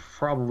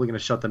probably going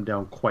to shut them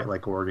down quite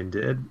like Oregon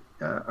did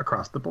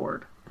across the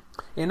board.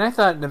 And I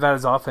thought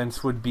Nevada's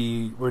offense would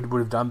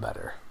have done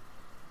better,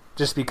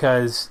 just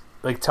because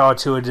like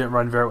Ta'Tua didn't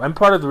run very well. And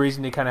part of the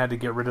reason they kind of had to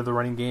get rid of the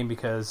running game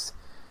because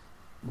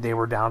they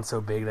were down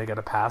so big they got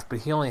a pass, but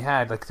he only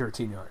had like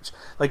 13 yards.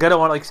 Like I don't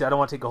want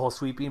to take a whole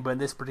sweeping, but in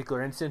this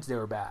particular instance, they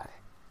were bad.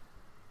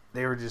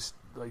 They were just,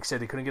 like I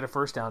said, they couldn't get a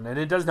first down, and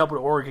it doesn't help when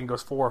Oregon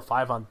goes 4 or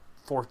 5 on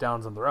fourth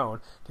downs on their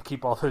own to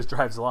keep all those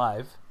drives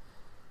alive.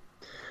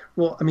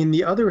 Well, I mean,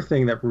 the other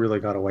thing that really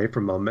got away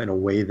from them in a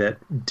way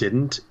that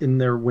didn't in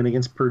their win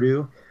against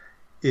Purdue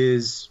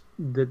is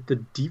that the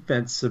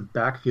defensive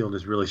backfield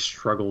has really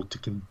struggled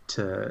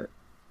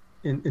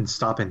in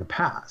stopping the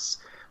pass.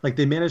 Like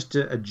they managed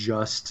to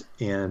adjust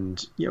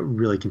and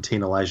really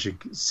contain Elijah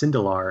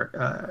Sindelar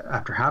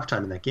after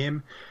halftime in that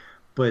game.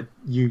 But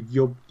you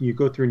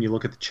go through and you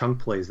look at the chunk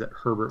plays that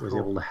Herbert was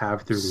able to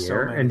have through the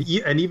air, and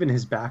even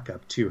his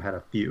backup too had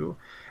a few.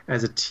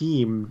 As a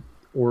team,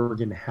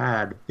 Oregon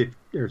had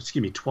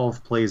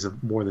 12 plays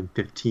of more than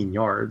 15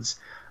 yards,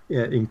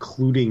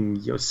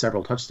 including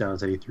several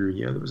touchdowns that he threw.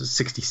 There was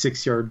a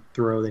 66-yard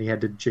throw that he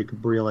had to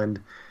Jacob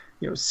Breland,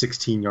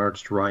 16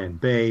 yards to Ryan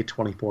Bay,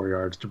 24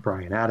 yards to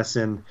Brian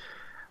Addison.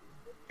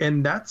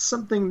 And that's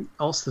something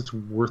else that's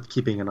worth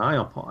keeping an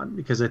eye upon,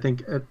 because I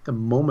think at the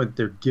moment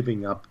they're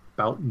giving up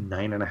about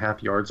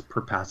 9.5 yards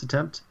per pass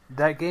attempt.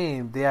 That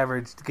game, they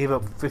gave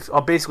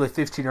up basically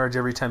 15 yards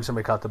every time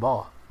somebody caught the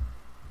ball.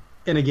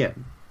 And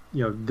again,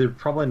 they're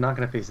probably not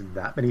going to face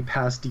that many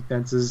passing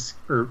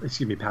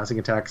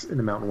attacks in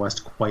the Mountain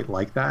West quite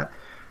like that.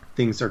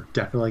 Things are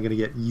definitely going to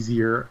get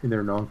easier in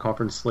their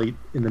non-conference slate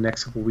in the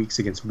next couple of weeks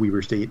against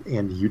Weber State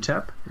and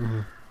UTEP.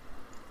 Mm-hmm.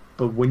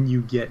 But when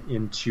you get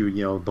into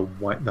the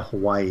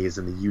Hawaiis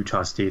and the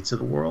Utah States of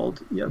the world,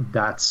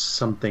 that's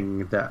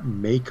something that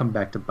may come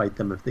back to bite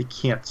them if they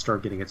can't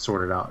start getting it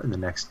sorted out in the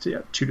next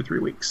 2 to 3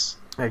 weeks.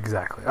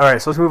 Exactly. All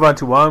right, so let's move on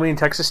to Wyoming and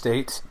Texas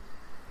State.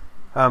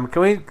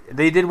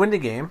 They did win the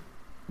game.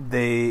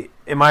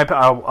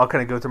 I'll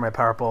kind of go through my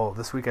power poll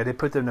this week. I did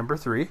put them number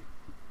 3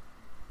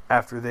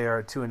 after they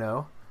are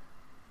 2-0,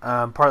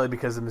 partly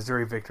because of the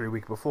Missouri victory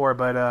week before.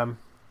 But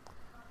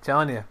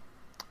telling you,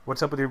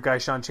 what's up with your guy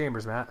Sean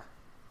Chambers, Matt?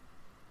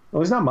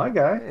 Well, he's not my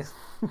guy.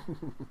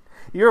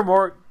 You're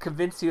more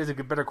convinced he was a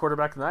better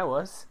quarterback than I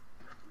was.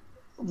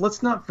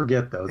 Let's not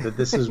forget, though, that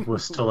this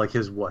was still like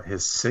his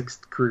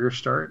 6th career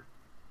start.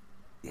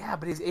 Yeah,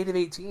 but he's 8 of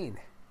 18.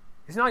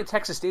 It's not like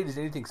Texas State is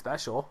anything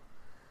special.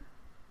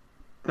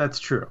 That's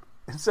true.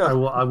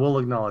 So I will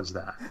acknowledge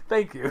that.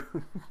 Thank you.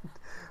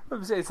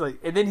 I'm saying it's like,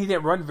 and then he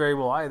didn't run very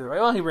well either.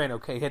 Well, he ran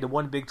okay. He had the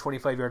one big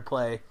 25-yard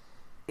play,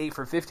 8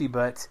 for 50,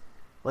 but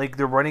like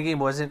the running game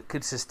wasn't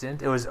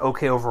consistent. It was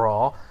okay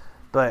overall,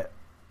 but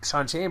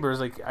Sean Chambers,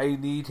 like I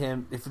need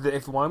him.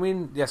 If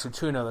Wyoming, yes, we're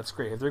 2-0, that's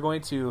great. If they're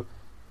going to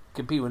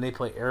compete when they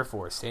play Air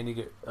Force, San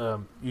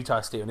Diego,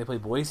 Utah State, when they play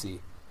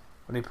Boise,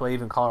 when they play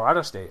even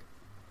Colorado State,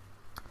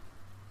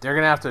 they're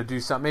going to have to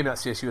do something. Maybe not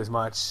CSU as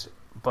much,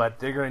 but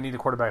they're going to need a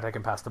quarterback that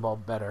can pass the ball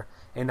better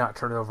and not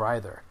turn it over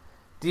either.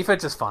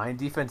 Defense is fine.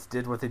 Defense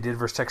did what they did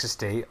versus Texas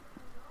State.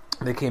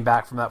 They came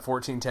back from that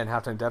 14-10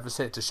 halftime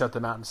deficit to shut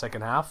them out in the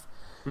second half.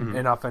 Mm-hmm.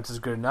 And offense is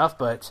good enough,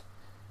 but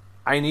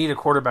I need a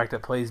quarterback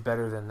that plays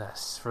better than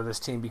this for this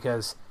team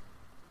because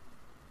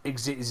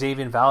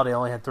Xavier Valade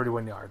only had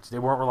 31 yards. They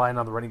weren't relying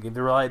on the running game.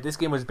 This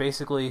game was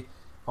basically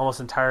almost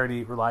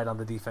entirely relied on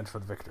the defense for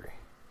the victory.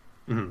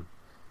 Mm-hmm.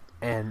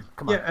 And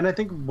come on. Yeah, and I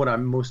think what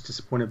I'm most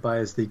disappointed by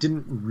is they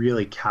didn't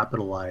really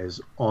capitalize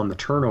on the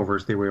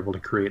turnovers they were able to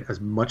create as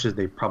much as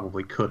they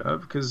probably could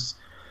have, because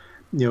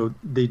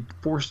they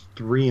forced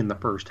 3 in the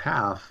first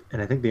half,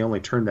 and I think they only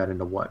turned that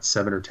into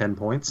 7 or 10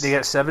 points. They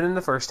got 7 in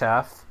the first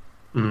half,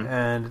 mm-hmm.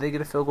 and did they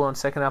get a field goal in the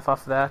second half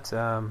off of that?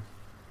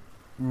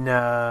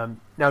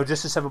 No,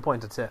 just a 7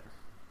 points. That's it.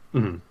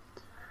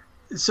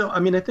 Mm-hmm. So I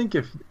mean, I think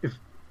if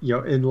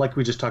and like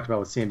we just talked about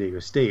with San Diego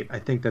State, I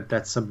think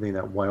that's something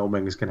that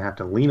Wyoming is going to have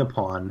to lean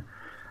upon,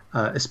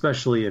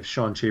 especially if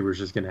Sean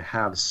Chambers is going to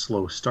have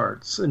slow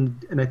starts.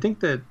 And I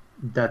think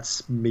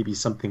that's maybe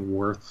something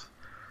worth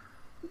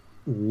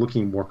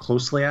looking more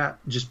closely at,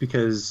 just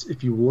because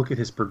if you look at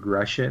his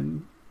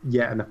progression,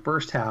 in the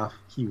first half,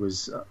 he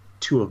was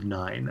 2 of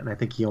 9, and I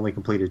think he only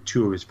completed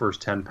 2 of his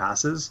first 10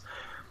 passes.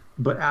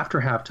 But after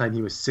halftime,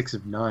 he was 6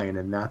 of 9,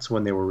 and that's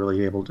when they were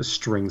really able to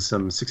string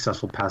some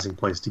successful passing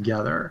plays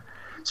together.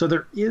 So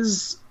there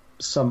is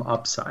some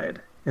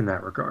upside in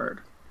that regard.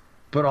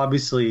 But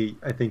obviously,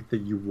 I think that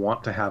you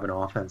want to have an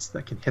offense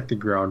that can hit the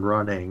ground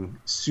running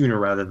sooner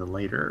rather than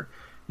later,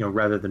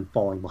 rather than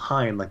falling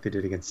behind like they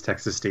did against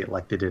Texas State,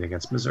 like they did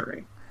against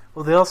Missouri.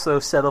 Well, they also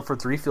settled for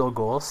 3 field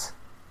goals,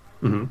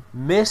 mm-hmm.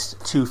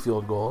 missed 2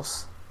 field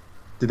goals.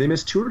 Did they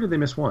miss 2 or did they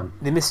miss 1?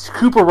 They missed.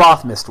 Cooper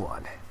Roth missed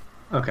 1.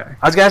 Okay.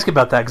 I was going to ask you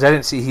about that because I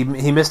didn't see.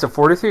 He missed a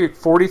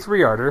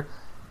 43-yarder.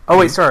 Oh,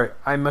 wait, sorry.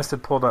 I must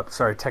have pulled up,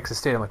 Texas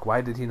State. I'm like,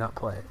 why did he not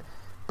play it?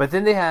 But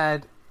then they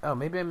had,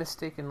 maybe I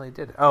mistakenly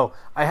did it. Oh,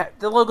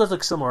 the logos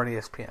look similar on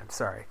ESPN.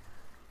 Sorry.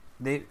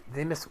 They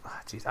miss.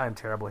 Jeez, I'm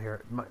terrible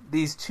here.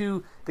 These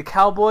two, the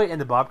Cowboy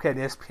and the Bobcat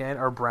and ESPN,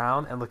 are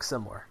brown and look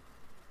similar.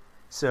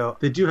 So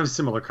they do have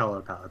similar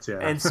color palettes, yeah.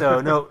 And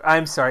so no,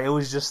 I'm sorry, it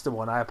was just the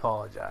one. I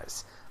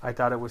apologize. I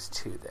thought it was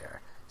two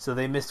there. So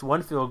they missed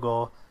one field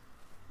goal,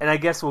 and I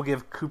guess we'll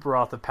give Cooper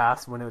off the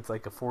pass when it's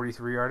like a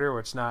 43-yarder,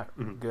 which is not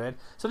good.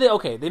 So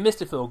they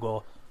missed a field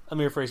goal. Let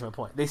me rephrase my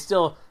point. They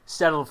still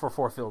settled for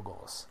 4 field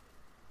goals.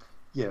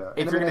 Yeah.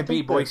 If you're going to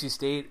beat Boise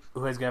State,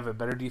 who is going to have a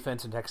better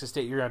defense than Texas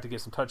State, you're going to have to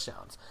get some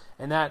touchdowns.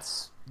 And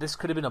this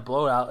could have been a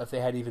blowout if they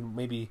had even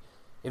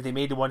if they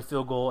made the one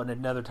field goal and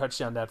another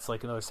touchdown, that's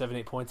like another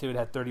 7-8 points. They would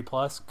have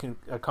 30-plus,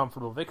 a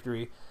comfortable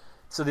victory.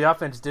 So the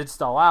offense did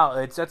stall out.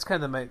 That's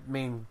kind of the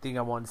main thing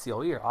I wanted to see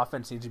all year.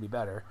 Offense needs to be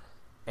better.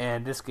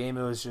 And this game,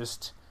 it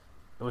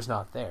was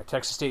not there.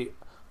 Texas State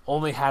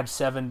only had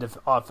 7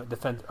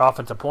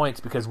 offensive points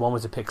because one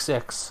was a pick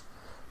 6.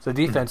 So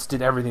the defense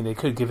did everything they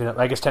could, giving up,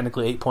 I guess,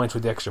 technically 8 points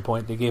with the extra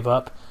point they gave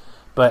up.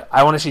 But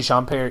I want to see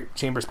Sean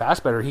Chambers pass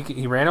better.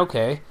 He ran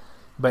okay,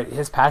 but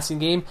his passing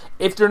game,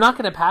 if they're not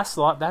going to pass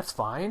a lot, that's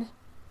fine.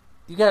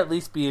 You got to at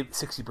least be at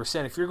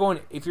 60%.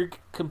 If you're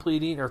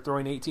completing or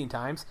throwing 18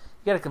 times,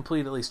 you got to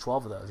complete at least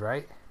 12 of those,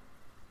 right?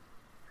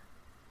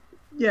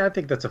 Yeah, I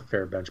think that's a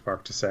fair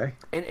benchmark to say.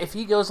 And if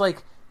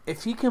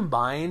he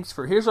combines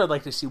here's what I'd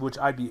like to see, which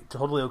I'd be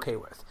totally okay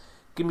with.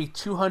 Give me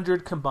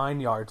 200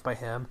 combined yards by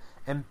him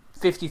and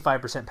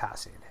 55%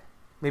 passing,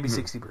 maybe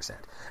 60%.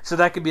 So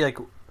that could be like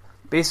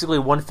basically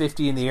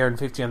 150 in the air and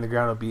 50 on the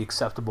ground would be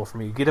acceptable for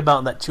me. Get about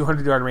in that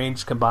 200-yard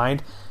range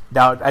combined.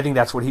 I think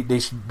that's what they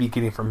should be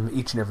getting from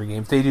each and every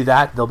game. If they do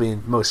that, they'll be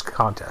in most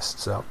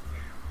contests. So,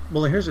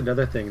 well, here's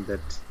another thing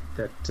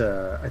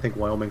that I think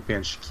Wyoming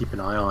fans should keep an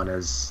eye on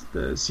as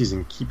the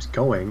season keeps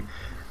going,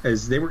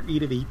 is they were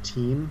 8 of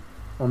 18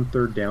 on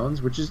third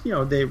downs, which is, they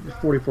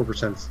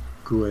 44% is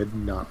good,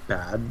 not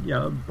bad,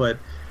 but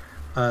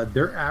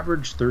their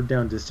average third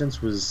down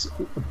distance was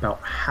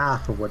about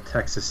half of what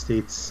Texas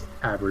State's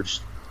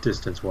average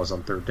distance was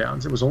on third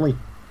downs. It was only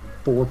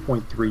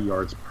 4.3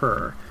 yards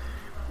per,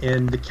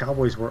 and the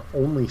Cowboys were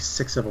only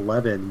 6 of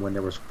 11 when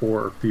there was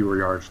 4 or fewer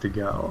yards to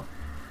go.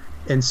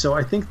 And so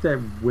I think that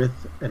with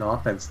an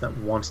offense that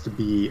wants to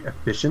be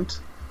efficient,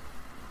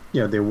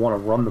 they want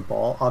to run the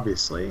ball,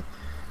 obviously,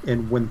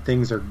 and when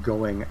things are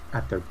going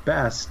at their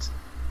best,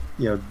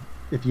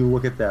 if you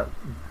look at that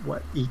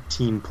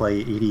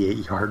 18-play,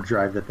 88-yard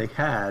drive that they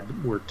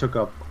had, where it took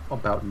up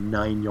about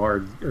 9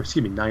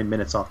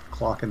 minutes off the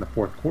clock in the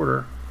fourth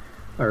quarter,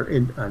 or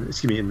in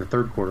the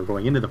third quarter,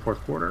 going into the fourth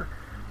quarter.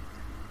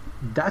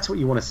 That's what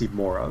you want to see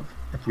more of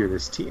if you're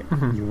this team.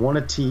 You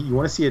want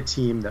to see a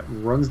team that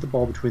runs the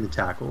ball between the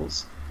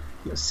tackles,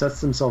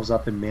 sets themselves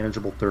up in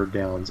manageable third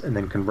downs, and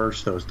then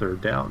converts those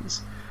third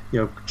downs.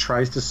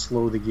 Tries to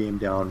slow the game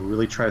down,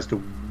 really tries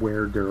to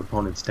wear their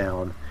opponents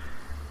down.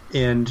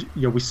 And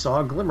we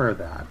saw a glimmer of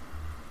that,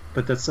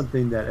 but that's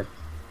something that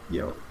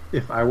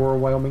if I were a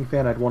Wyoming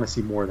fan, I'd want to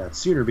see more of that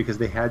sooner, because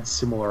they had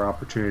similar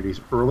opportunities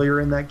earlier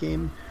in that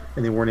game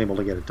and they weren't able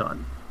to get it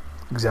done.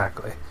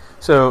 Exactly.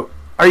 So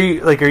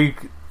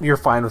you're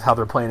fine with how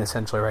they're playing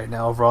essentially right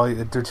now overall?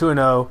 They're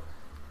 2-0.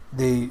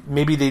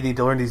 Maybe they need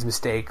to learn these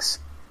mistakes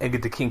and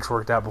get the kinks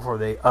worked out before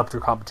they up their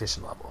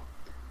competition level.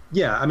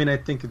 Yeah, I mean, I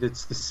think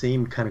it's the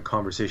same kind of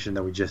conversation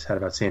that we just had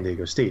about San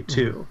Diego State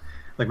too.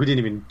 Like, we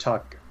didn't even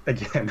talk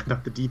again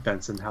about the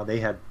defense and how they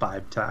had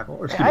 5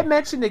 tackles. I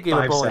mentioned they gave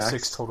up only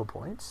 6 total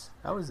points.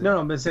 That was it. No,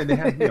 I'm saying they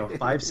had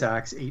 5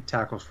 sacks, 8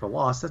 tackles for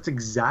loss. That's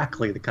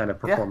exactly the kind of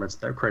performance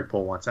that Craig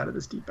Pohl wants out of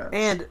this defense.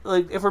 And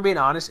if we're being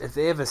honest, if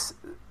they have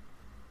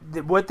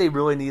what they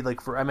really need,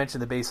 I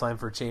mentioned the baseline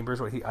for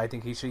Chambers, I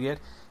think he should get.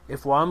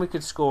 If Wyoming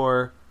could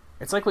score,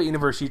 it's like what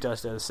University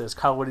does. Says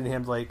Kyle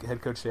Whittingham's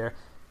head coach there.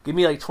 Give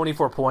me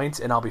 24 points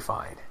and I'll be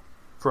fine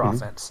for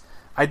offense.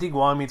 I think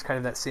Wyoming's kind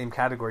of that same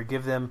category.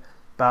 Give them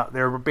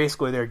they're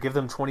basically there. Give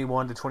them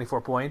 21 to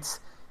 24 points,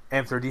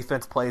 and if their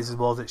defense plays as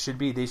well as it should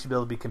be, they should be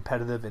able to be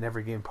competitive in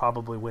every game.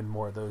 Probably win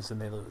more of those than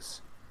they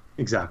lose.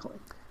 Exactly.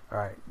 All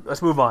right,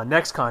 let's move on.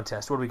 Next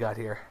contest. What do we got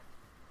here?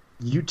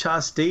 Utah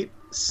State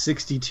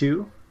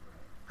 62,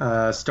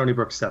 Stony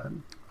Brook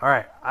 7. All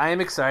right, I am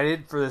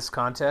excited for this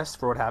contest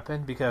for what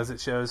happened, because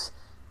it shows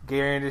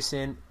Gary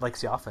Anderson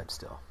likes the offense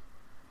still.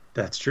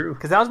 That's true.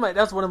 Because that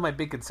was one of my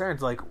big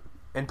concerns,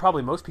 and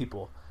probably most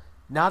people.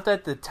 Not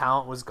that the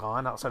talent was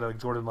gone outside of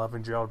Jordan Love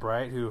and Gerald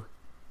Bright, who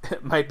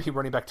might be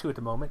running back 2 at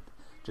the moment.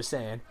 Just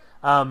saying.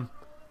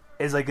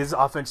 Is his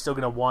offense still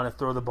going to want to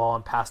throw the ball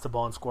and pass the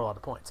ball and score a lot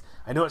of points?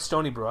 I know it's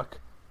Stony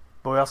Brook,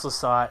 but we also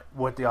saw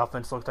what the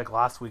offense looked like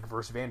last week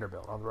versus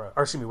Vanderbilt on the road.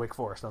 Or excuse me, Wake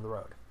Forest on the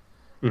road.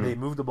 They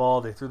moved the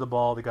ball, they threw the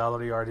ball, they got a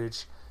lot of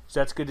yardage. So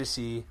that's good to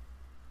see.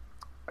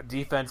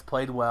 Defense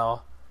played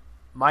well.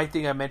 My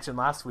thing I mentioned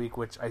last week,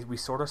 which we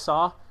sort of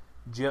saw,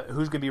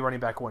 who's going to be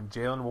running back 1,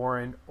 Jalen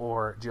Warren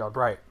or Gerald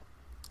Bright?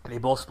 They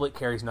both split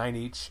carries 9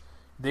 each.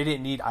 They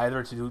didn't need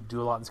either to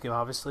do a lot in this game,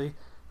 obviously,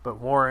 but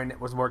Warren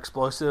was more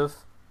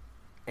explosive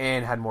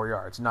and had more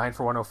yards. 9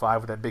 for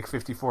 105 with that big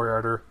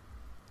 54-yarder.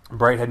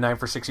 Bright had 9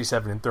 for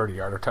 67 and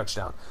 30-yarder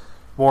touchdown.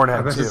 Warren I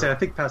had was 2. going to say, I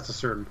think past a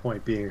certain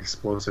point, being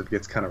explosive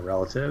gets kind of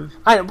relative.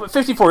 I know, but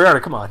 54-yarder,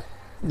 come on.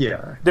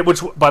 Yeah.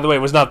 Which, by the way,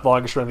 was not the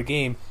longest run of the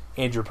game.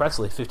 Andrew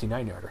Presley,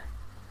 59-yarder.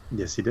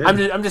 Yes, he did.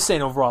 I'm just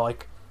saying overall,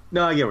 like,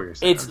 no, I get what you're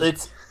saying.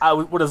 what I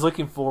was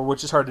looking for,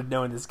 which is hard to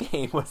know in this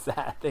game, was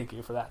that. Thank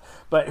you for that.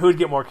 But who would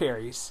get more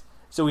carries?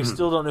 So we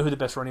still don't know who the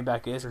best running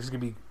back is, or who's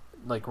going to be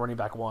like running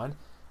back 1.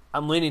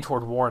 I'm leaning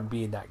toward Warren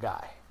being that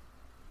guy.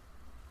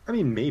 I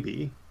mean,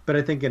 maybe, but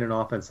I think in an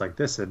offense like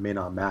this, it may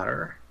not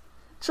matter.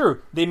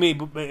 True, it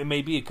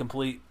may be a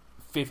complete,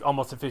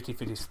 almost a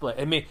 50-50 split.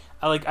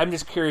 I'm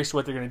just curious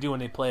what they're going to do when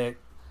they play it.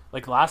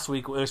 Like last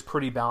week, it was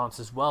pretty balanced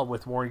as well,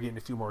 with Warren getting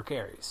a few more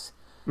carries.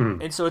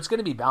 And so it's going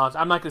to be balanced.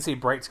 I'm not going to say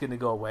Bright's going to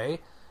go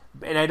away,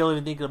 and I don't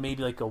even think it'll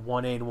maybe like a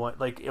 1A and 1,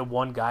 like a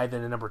one guy,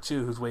 then a number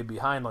 2 who's way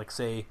behind, like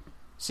say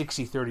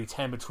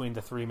 60-30-10 between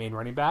the 3 main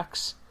running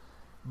backs.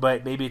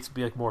 But maybe it's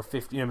be like more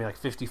 50, like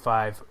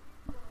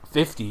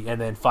 55-50,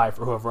 and then 5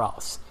 for whoever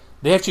else.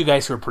 They have 2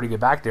 guys who are pretty good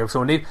back there.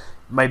 So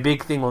my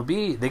big thing will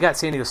be they got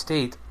San Diego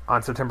State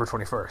on September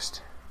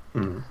 21st.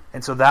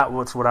 And so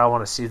that's what I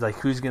want to see, like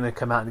who's going to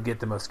come out and get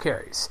the most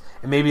carries.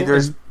 And maybe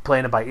there's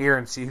playing it by ear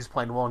and see who's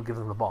playing well and give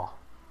them the ball.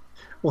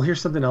 Well,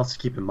 here's something else to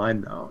keep in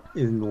mind, though.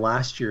 In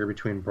last year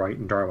between Bright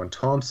and Darwin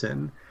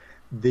Thompson,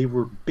 they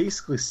were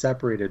basically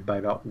separated by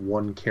about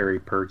 1 carry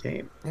per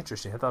game.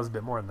 Interesting. I thought it was a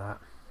bit more than that.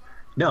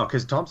 No,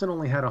 because Thompson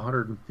only had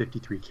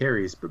 153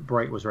 carries, but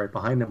Bright was right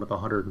behind him with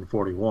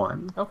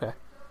 141. Okay.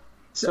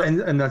 So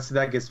and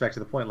that gets back to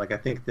the point. Like I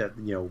think that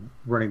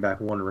running back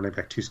 1 and running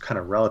back 2 is kind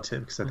of relative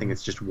because I think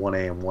it's just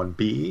 1A and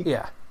 1B.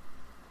 Yeah.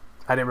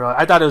 I didn't realize.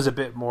 I thought it was a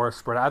bit more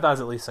spread. I thought it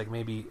was at least like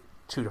maybe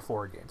 2 to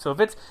 4 games. So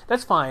if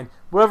that's fine,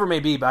 whatever it may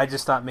be. But I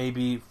just thought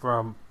maybe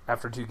from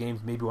after 2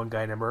 games, maybe one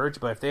guy would emerge.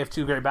 But if they have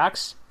 2 great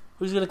backs,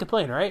 who's going to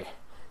complain, right?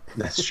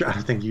 That's true.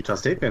 I think Utah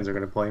State fans are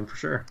going to complain for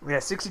sure. Yeah,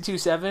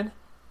 62-7,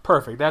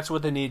 perfect. That's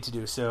what they need to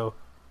do. So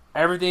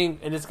everything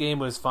in this game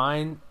was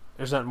fine.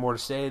 There's nothing more to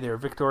say. They were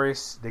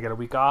victorious. They got a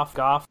week off.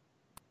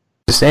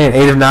 Just saying,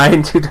 8 of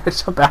 9, 2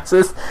 touchdown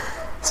passes.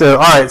 So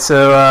all right,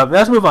 so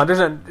let's move on.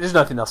 There's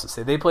nothing else to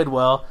say. They played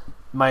well.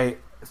 My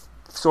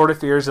sort of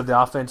fears of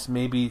the offense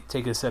maybe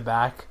take a step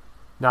back.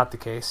 Not the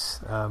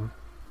case.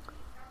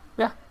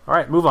 Yeah. All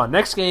right, move on.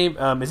 Next game,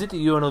 is it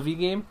the UNLV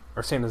game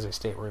or San Jose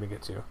State we're going to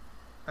get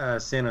to?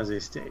 San Jose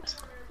State.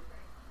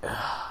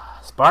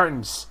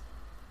 Spartans.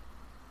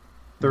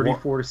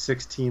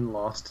 34-16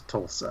 lost to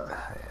Tulsa.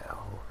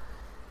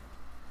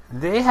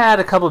 They had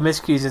a couple of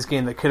miscues in this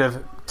game that could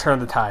have turned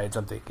the tides,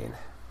 I'm thinking.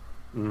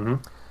 Mm-hmm.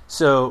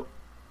 So,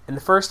 in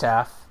the first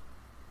half,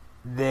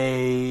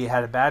 they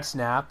had a bad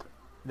snap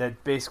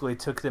that basically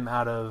took them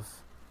out of...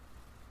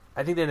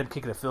 I think they ended up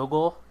kicking a field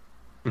goal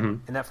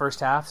in that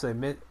first half. So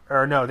they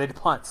had to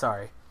punt,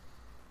 sorry.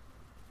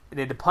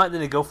 They had to punt and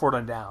then they go for it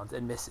on downs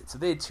and miss it. So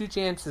they had 2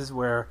 chances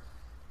where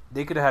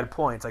they could have had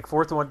points. Like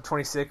 4th and 1 to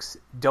 26,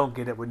 don't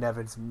get it with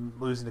Nevins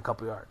losing a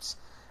couple yards.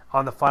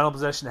 On the final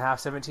possession of half,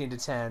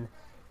 17-10,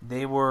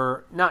 they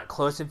were not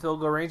close in field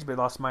goal range, but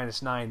they lost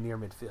 -9 near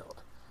midfield.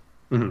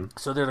 Mm-hmm.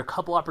 So there are a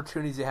couple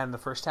opportunities they had in the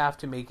first half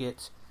to make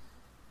it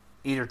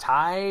either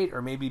tied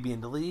or maybe be in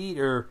the lead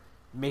or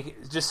make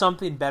it just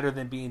something better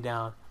than being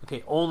down.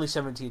 Okay, only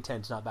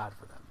 17-10 is not bad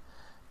for them.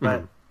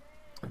 But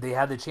they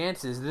had the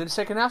chances. And then the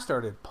second half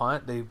started.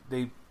 Punt.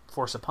 They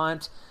force a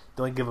punt.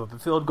 They only give up a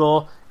field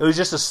goal. It was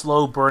just a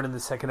slow burn in the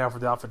second half where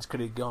the offense could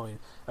get going.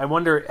 I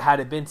wonder, had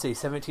it been, say,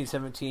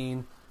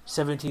 17-17,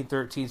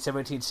 17-13,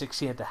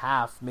 17-16 at the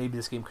half, maybe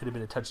this game could have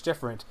been a touch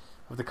different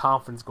with the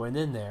confidence going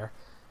in there.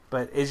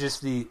 But it's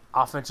just the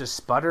offense just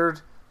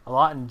sputtered a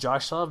lot, and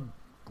Josh Love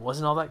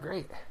wasn't all that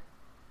great.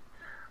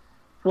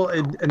 Well,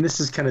 and this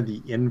is kind of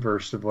the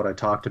inverse of what I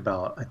talked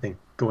about, I think,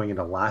 going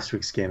into last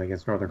week's game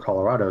against Northern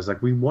Colorado. Is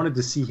like we wanted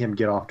to see him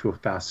get off to a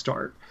fast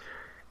start.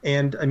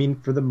 And, I mean,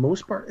 for the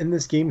most part in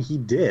this game, he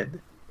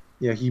did.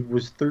 He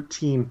was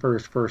 13 for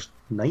his first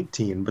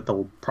 19, but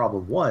the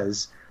problem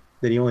was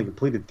that he only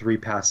completed 3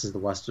 passes the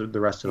rest of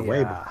the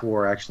way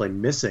before actually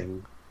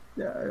missing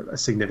a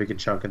significant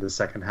chunk in the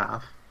second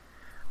half.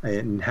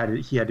 And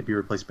he had to be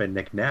replaced by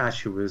Nick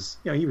Nash, who was,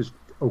 he was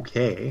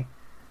okay.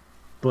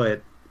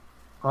 But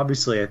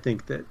obviously I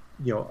think that,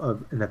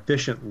 an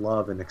efficient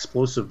Love, an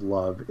explosive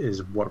Love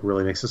is what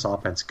really makes this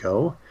offense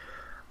go.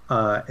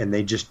 And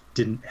they just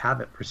didn't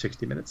have it for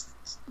 60 minutes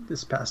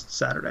this past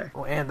Saturday.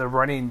 Well, and the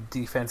running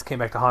defense came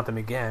back to haunt them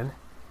again.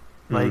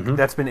 Like,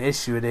 that's been an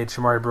issue. They had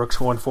Shamari Brooks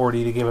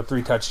 140 to give up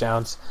 3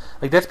 touchdowns.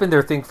 Like, that's been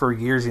their thing for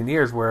years and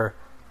years where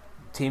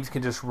teams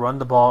can just run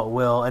the ball at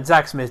will. And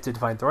Zach Smith did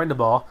fine throwing the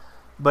ball.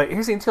 But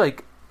here's the thing, too.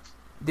 Like,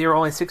 they were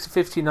only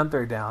 6-15 on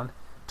third down.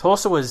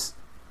 Tulsa was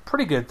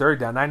pretty good third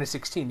down,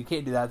 9-16. You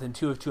can't do that. Then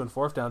 2 of 2 on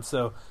fourth down.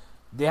 So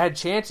they had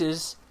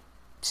chances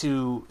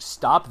to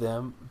stop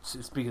them,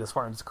 speaking of the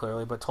Spartans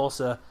clearly, but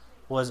Tulsa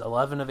was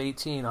 11 of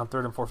 18 on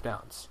third and fourth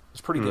downs.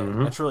 It's pretty good.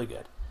 That's really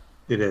good.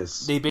 It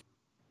is.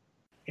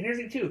 And here's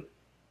the thing, too.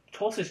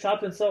 Tulsa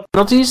stopped themselves.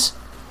 Penalties,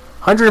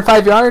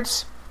 105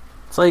 yards.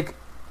 It's like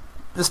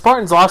the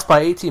Spartans lost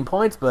by 18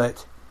 points,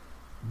 but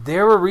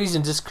there were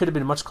reasons this could have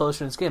been much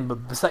closer in this game.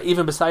 But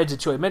even besides the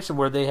two I mentioned,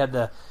 where they had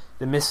the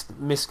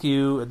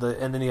miscue,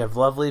 and then you have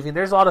Love leaving,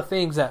 there's a lot of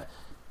things that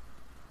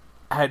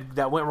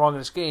went wrong in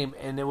this game,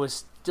 and it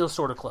was still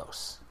sort of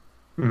close.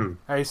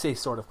 Mm-hmm. I say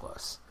sort of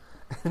close.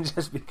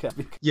 Just because.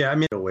 Yeah, I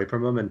mean, away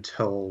from them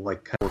until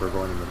like kind of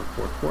going into the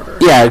fourth quarter.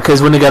 Yeah,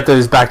 because when they got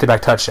those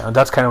back-to-back touchdowns,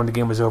 that's kind of when the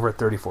game was over at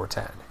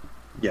 34-10.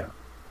 Yeah.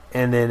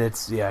 And then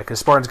because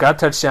Spartans got a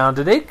touchdown.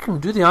 Did they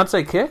do the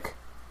onside kick?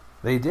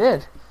 They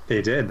did.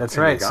 They did. That's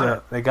right.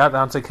 They got the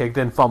onside kick,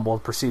 then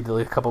fumbled, proceeded to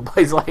leave a couple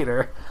plays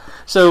later.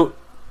 So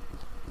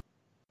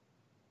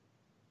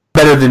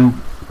better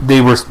than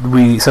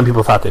some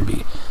people thought they'd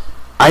be.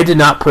 I did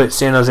not put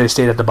San Jose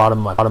State at the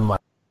bottom of my.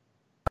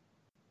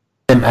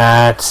 I'm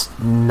at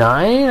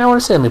 9. I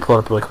want to say, let me pull it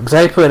up really quick, because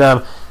I put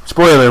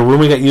spoiler, when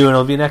we get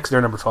UNLV next,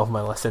 they're number 12 on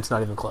my list. It's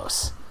not even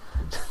close.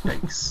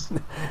 Thanks.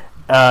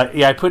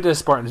 I put the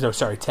Spartans. No,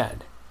 sorry,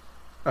 10.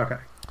 Okay.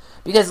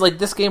 Because like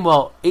this game,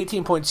 while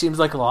 18 points seems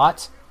like a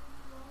lot,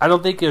 I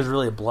don't think it was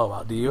really a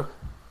blowout. Do you?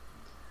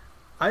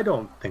 I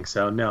don't think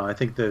so. No, I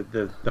think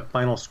the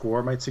final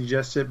score might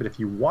suggest it. But if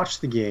you watch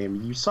the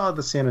game, you saw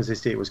the San Jose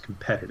State was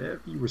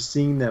competitive. You were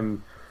seeing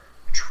them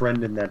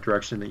trend in that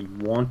direction that you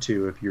want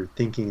to if you're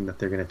thinking that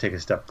they're going to take a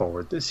step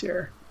forward this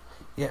year.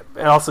 Yeah,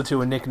 and also too,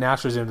 when Nick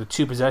Nash was in, the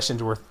 2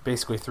 possessions were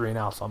basically 3 and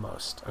outs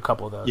almost. A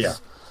couple of those. Yeah.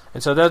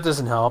 And so that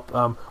doesn't help.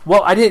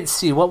 Well, I didn't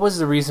see. What was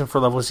the reason for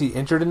Love? Was he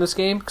injured in this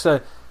game?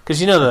 Because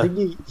you know I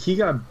think he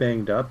got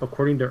banged up.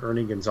 According to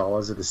Ernie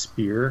Gonzalez of the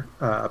Spear,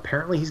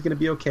 apparently he's going to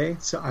be okay.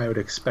 So I would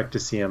expect to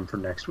see him for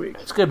next week.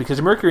 It's good because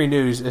Mercury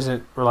News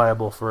isn't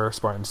reliable for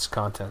Spartans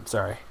content.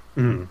 Sorry.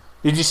 Mm.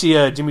 Did you see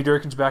Jimmy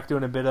Durkin's back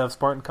doing a bit of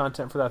Spartan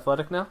content for the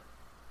Athletic now?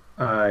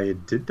 I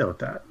did note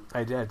that.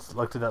 I did.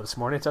 Looked it up this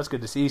morning. So that's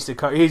good to see. He's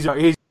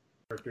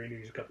Mercury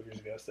News a couple years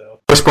ago, so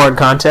Spartan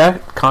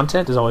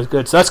content is always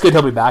good. So that's good.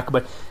 He'll be back.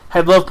 But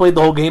had Love played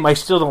the whole game, I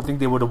still don't think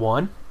they would have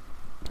won.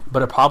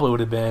 But it probably would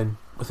have been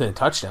within a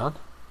touchdown.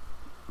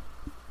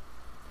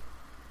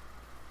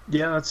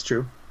 Yeah, that's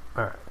true.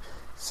 All right.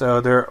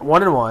 So they're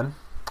 1-1.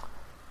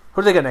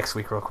 Who do they got next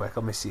week, real quick?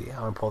 Let me see. I'm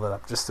gonna pull that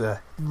up just to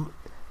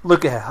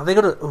look at how they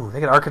go to. They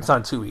got Arkansas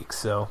in 2 weeks.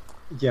 So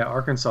yeah,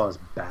 Arkansas is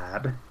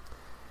bad.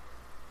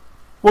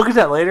 We'll get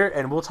that later,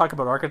 and we'll talk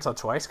about Arkansas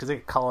twice because they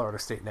get Colorado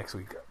State next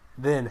week.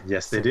 Then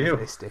yes, they do.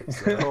 State.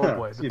 So, oh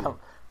boy,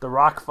 the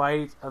rock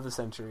fight of the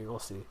century. We'll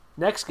see.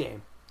 Next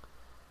game.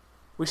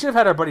 We should have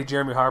had our buddy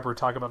Jeremy Harper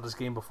talk about this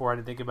game before. I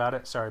didn't think about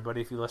it. Sorry, buddy,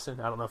 if you listen.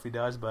 I don't know if he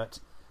does, but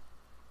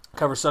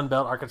cover Sun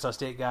Belt, Arkansas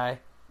State guy.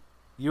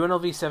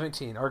 UNLV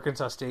 17,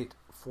 Arkansas State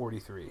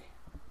 43.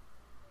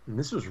 And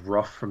this was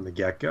rough from the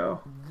get-go.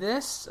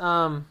 This,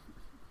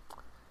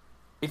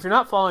 if you're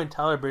not following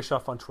Tyler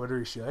Bischoff on Twitter,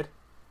 you should.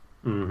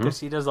 Because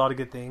he does a lot of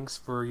good things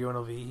for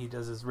UNLV. He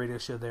does his radio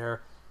show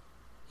there.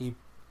 He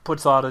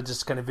puts a lot of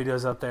just kind of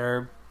videos out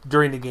there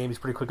during the game. He's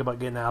pretty quick about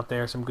getting out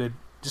there. Some good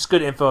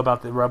info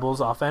about the Rebels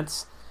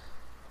offense.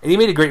 And he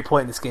made a great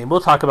point in this game.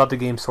 We'll talk about the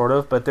game sort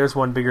of, but there's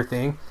one bigger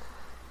thing.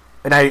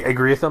 And I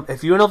agree with him.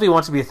 If UNLV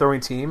wants to be a throwing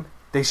team,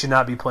 they should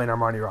not be playing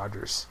Armani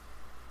Rogers.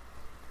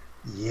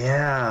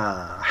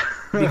 Yeah.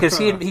 Because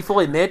he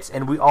fully admits,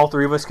 and we all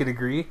three of us could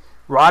agree,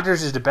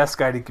 Rogers is the best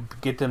guy to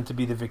get them to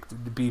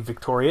be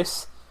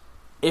victorious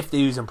if they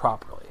use him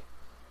properly.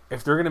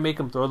 If they're going to make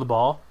him throw the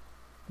ball,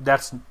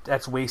 that's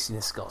wasting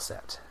his skill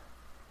set.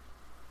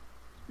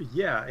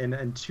 Yeah,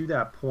 and to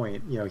that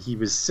point, he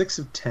was 6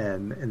 of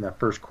 10 in that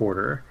first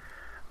quarter,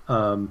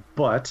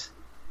 but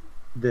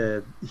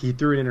he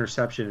threw an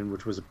interception,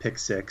 which was a pick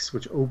six,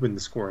 which opened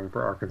the scoring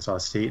for Arkansas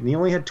State, and he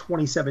only had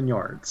 27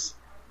 yards.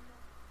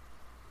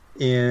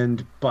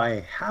 And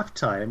by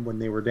halftime, when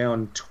they were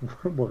down,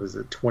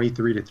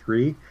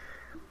 23-3,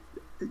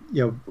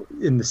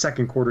 in the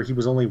second quarter, he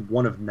was only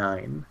 1 of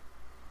 9.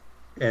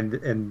 And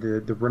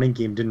the running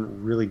game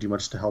didn't really do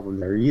much to help them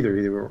there either.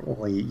 They were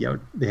only,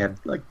 they had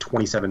like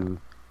 27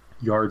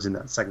 yards in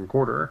that second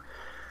quarter.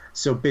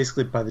 So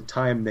basically, by the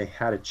time they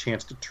had a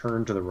chance to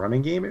turn to the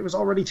running game, it was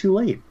already too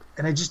late.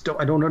 And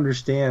I don't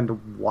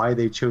understand why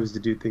they chose to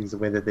do things the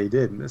way that they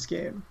did in this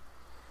game.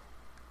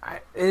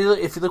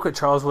 If you look what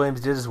Charles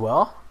Williams did as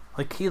well,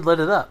 like he lit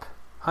it up.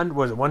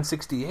 Was it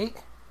 168?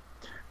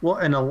 Well,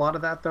 and a lot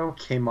of that though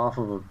came off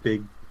of a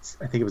big,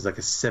 I think it was like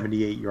a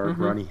 78-yard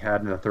run he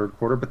had in the third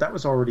quarter, but that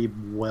was already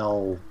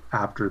well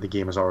after the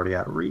game was already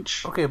out of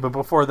reach. Okay, but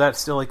before that,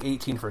 still like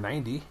 18 for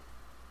 90.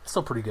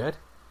 Still pretty good.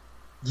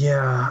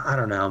 Yeah, I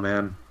don't know,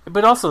 man.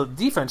 But also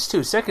defense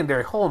too,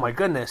 secondary. Oh my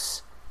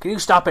goodness, can you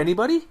stop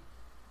anybody?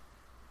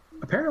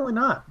 Apparently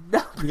not.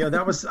 No.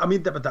 That was. I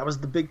mean, that was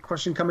the big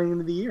question coming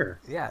into the year.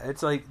 Yeah,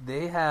 it's like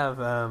they have.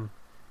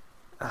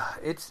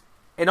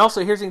 And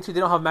also here's the thing too. They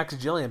don't have Max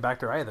Gillian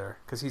back there either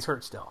because he's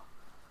hurt still.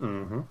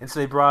 Mm-hmm. And so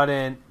they brought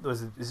in.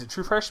 Is it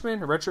true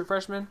freshman or redshirt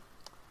freshman?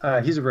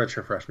 He's a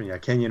redshirt freshman. Yeah,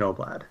 Kenyon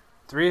Oblad.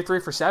 3 of 3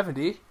 for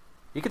 70.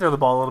 He can throw the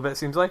ball a little bit.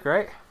 Seems like,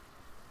 right?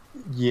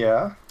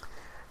 Yeah.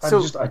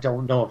 I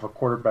don't know if a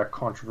quarterback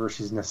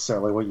controversy is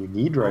necessarily what you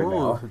need right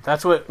now.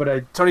 That's what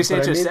Tony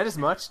Sanchez said made, as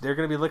much. They're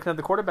going to be looking at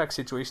the quarterback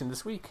situation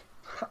this week.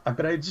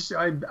 But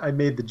I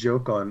made the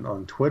joke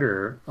on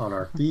Twitter on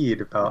our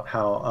feed about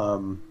how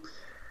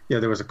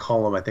there was a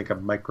column, I think,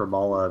 of Mike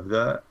Grimala of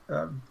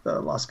the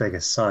Las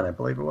Vegas Sun, I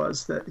believe it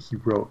was, that he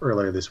wrote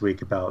earlier this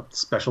week about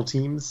special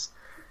teams.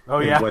 Oh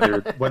yeah,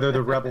 whether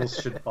the Rebels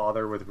should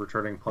bother with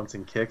returning punts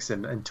and kicks,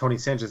 and Tony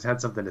Sanchez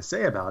had something to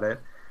say about it.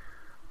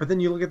 But then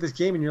you look at this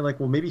game and you're like,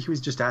 well, maybe he was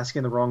just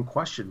asking the wrong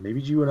question.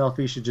 Maybe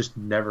UNLV should just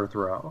never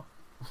throw.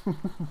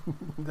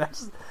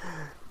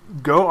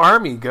 Go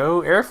Army,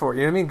 go Air Force.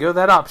 You know what I mean? Go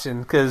that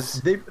option,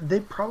 because they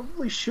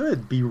probably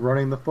should be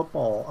running the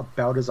football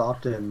about as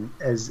often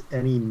as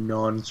any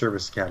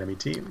non-service academy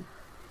team.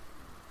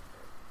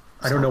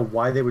 I don't know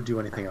why they would do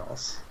anything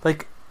else.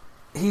 Like,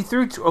 he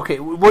threw. Okay,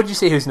 what did you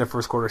say he was in the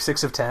first quarter?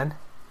 6 of 10.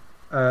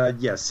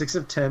 6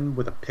 of 10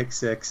 with a pick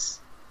six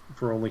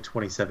for only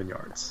 27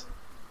 yards.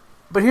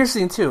 But here's the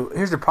thing too.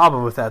 Here's the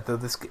problem with that though.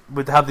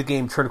 With how the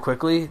game turned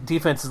quickly,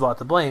 defense is a lot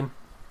to blame.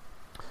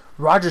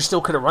 Rodgers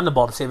still couldn't run the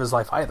ball to save his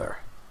life either.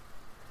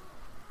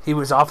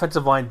 His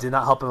offensive line did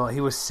not help him out. He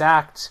was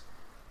sacked.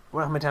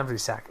 How many times did he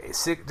sack?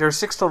 There were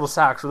 6 total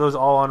sacks. Were those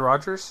all on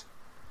Rodgers?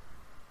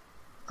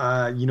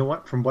 You know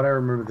what? From what I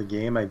remember the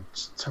game,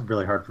 it's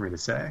really hard for me to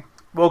say.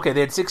 Well, okay,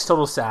 they had 6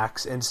 total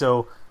sacks, and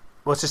so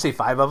let's just say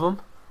 5 of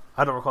them.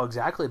 I don't recall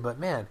exactly, but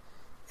man,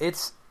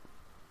 if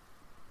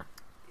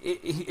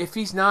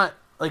he's not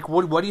like,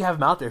 what do you have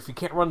him out there if you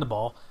can't run the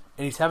ball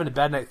and he's having a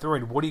bad night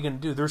throwing? What are you going to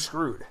do? They're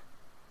screwed.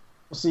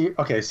 See,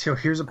 okay, so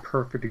here's a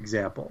perfect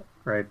example,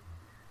 right?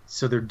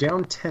 So they're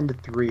down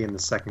 10-3 in the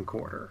second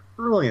quarter,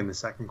 early in the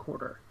second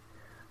quarter.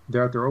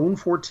 They're at their own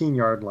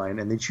 14-yard line,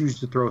 and they choose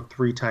to throw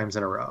 3 times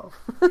in a row.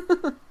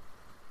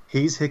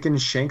 Hayes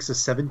Hickens shanks a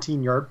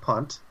 17-yard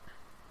punt,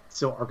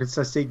 so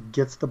Arkansas State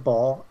gets the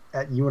ball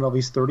at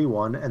UNLV's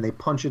 31, and they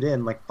punch it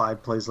in like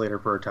 5 plays later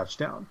for a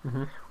touchdown.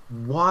 Mm-hmm.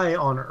 Why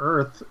on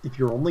earth, if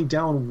you're only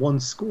down 1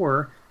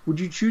 score, would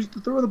you choose to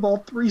throw the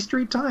ball 3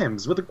 straight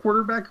times with a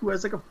quarterback who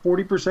has like a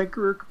 40%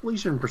 career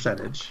completion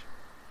percentage?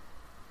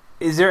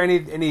 Is there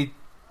any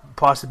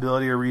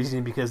possibility or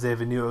reasoning because they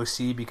have a new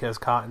OC because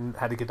Cotton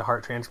had to get the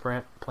heart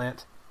transplant?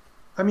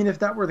 I mean, if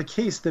that were the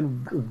case,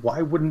 then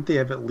why wouldn't they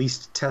have at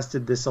least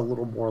tested this a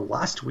little more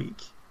last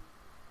week?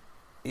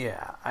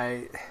 Yeah,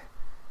 I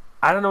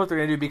don't know what they're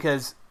going to do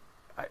because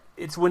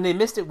it's when they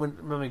missed it.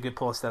 Let me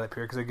pull a stat up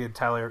here because I get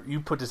Tyler.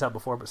 You put this out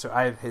before, but so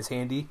I have his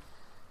handy.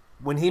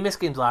 When he missed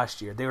games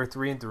last year, they were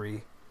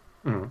 3-3.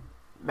 Mm-hmm.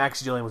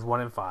 Max Gillian was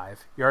 1-5.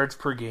 Yards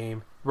per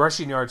game,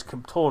 rushing yards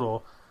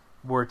total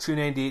were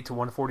 298 to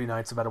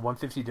 149, so about a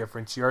 150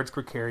 difference. Yards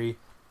per carry,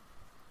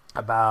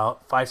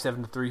 about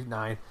 5.7 to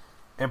 3.9,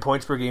 and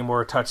points per game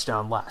were a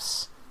touchdown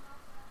less.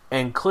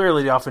 And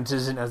clearly, the offense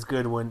isn't as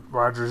good when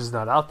Rodgers is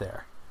not out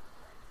there.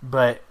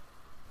 But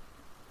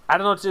I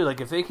don't know what to do.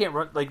 Like, if they can't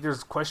run, like,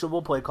 there's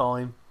questionable play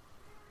calling,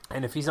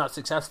 and if he's not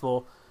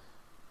successful,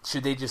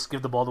 should they just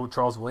give the ball to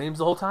Charles Williams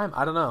the whole time?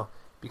 I don't know,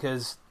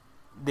 because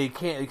they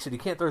can't. Like I said, he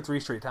can't throw 3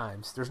 straight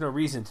times. There's no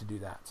reason to do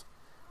that.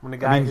 When a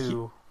guy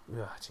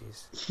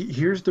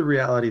here's the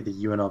reality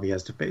that UNLV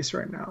has to face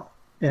right now,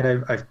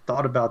 and I've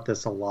thought about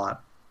this a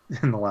lot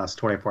in the last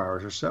 24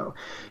 hours or so.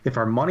 If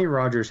Armani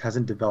Rodgers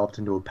hasn't developed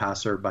into a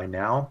passer by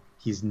now,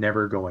 he's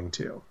never going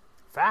to.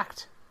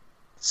 Fact.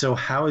 So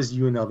how is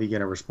UNLV going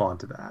to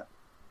respond to that?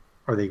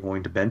 Are they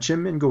going to bench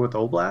him and go with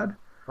Oblad?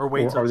 Or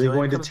are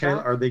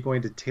they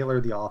going to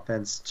tailor the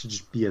offense to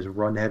just be as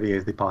run heavy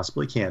as they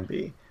possibly can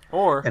be?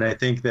 And I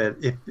think that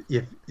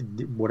if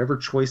whatever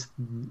choice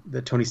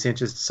that Tony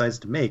Sanchez decides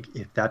to make,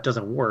 if that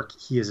doesn't work,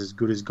 he is as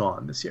good as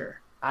gone this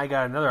year. I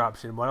got another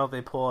option. Why don't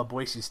they pull a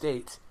Boise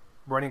State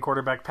running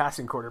quarterback,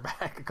 passing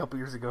quarterback a couple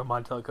years ago,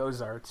 Montel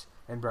Cozart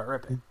and Brett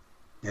Rippon?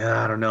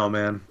 Yeah, I don't know,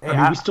 man.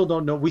 Hey, we still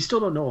don't know. We still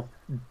don't know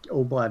if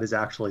Oblad is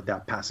actually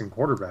that passing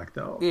quarterback,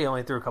 though. He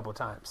only threw a couple of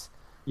times.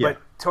 Yeah.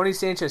 But Tony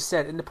Sanchez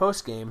said in the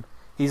post game,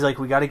 he's like,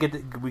 we got to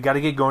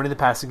get going in the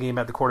passing game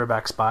at the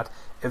quarterback spot.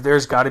 If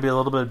there's got to be a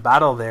little bit of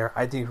battle there,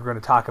 I think we're going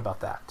to talk about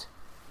that.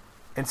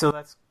 And so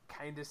that's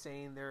kind of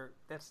saying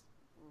that's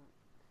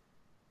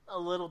a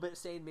little bit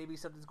saying maybe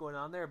something's going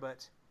on there,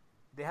 but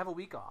they have a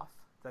week off.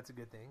 That's a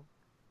good thing.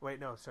 Wait,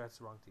 no, sorry, that's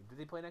the wrong team. Do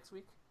they play next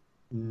week?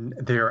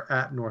 They're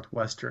at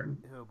Northwestern.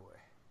 Oh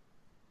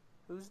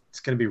boy,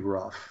 it's going to be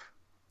rough.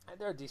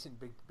 They're a decent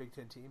Big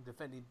Ten team,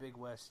 defending Big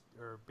West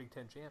or Big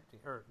Ten champ team,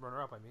 or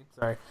runner-up. I mean,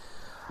 sorry.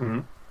 Mm-hmm.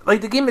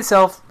 Like the game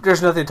itself,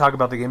 there's nothing to talk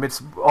about the game.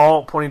 It's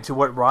all pointing to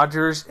what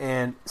Rodgers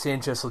and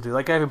Sanchez will do.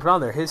 Like I haven't put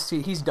on there,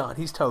 he's done.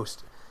 He's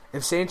toast.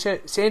 If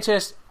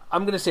Sanchez,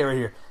 I'm going to say right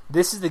here,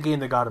 this is the game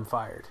that got him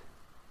fired,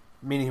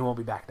 meaning he won't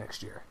be back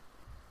next year.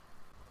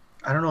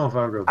 I don't know if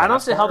I'll go. I don't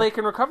see how they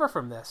can recover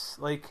from this.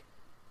 Like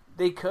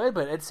they could,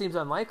 but it seems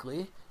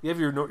unlikely. You have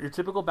your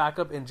typical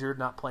backup injured,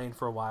 not playing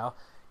for a while.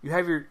 You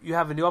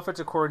have a new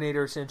offensive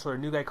coordinator, essentially, or a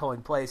new guy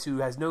calling plays who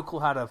has no clue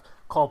how to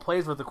call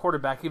plays with the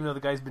quarterback, even though the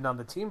guy's been on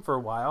the team for a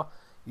while.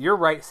 You're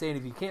right saying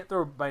if he can't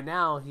throw by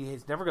now,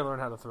 he's never going to learn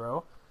how to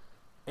throw.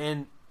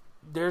 And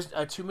there's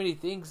too many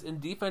things,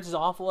 and defense is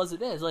awful as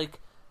it is. Like,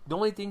 the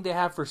only thing they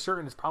have for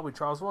certain is probably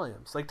Charles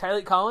Williams. Like,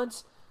 Tyreek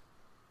Collins,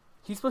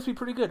 he's supposed to be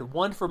pretty good.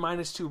 1 for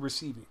 -2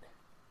 receiving.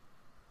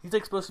 He's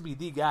like supposed to be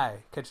the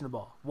guy catching the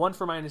ball. 1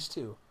 for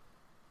 -2.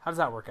 How does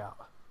that work out?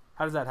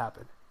 How does that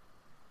happen?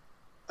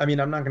 I mean,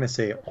 I'm not going to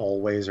say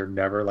always or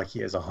never like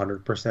he is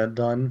 100%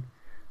 done.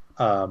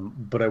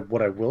 But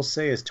what I will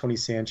say is Tony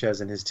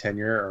Sanchez and his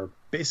tenure are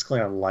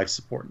basically on life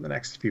support in the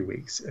next few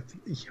weeks.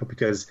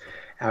 Because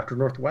after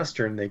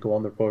Northwestern, they go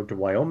on the road to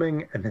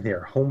Wyoming, and then they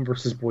are home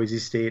versus Boise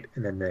State,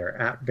 and then they're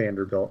at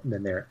Vanderbilt, and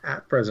then they're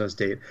at Fresno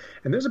State.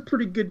 And there's a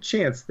pretty good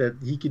chance that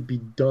he could be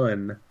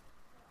done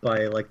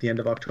by like the end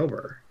of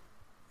October.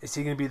 Is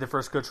he going to be the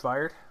first coach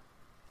fired?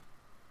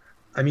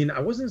 I mean, I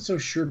wasn't so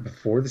sure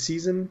before the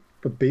season,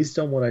 but based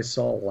on what I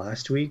saw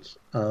last week,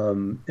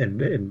 and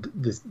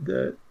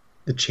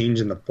the change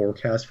in the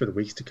forecast for the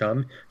weeks to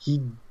come,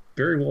 he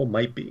very well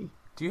might be.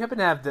 Do you happen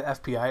to have the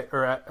FPI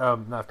or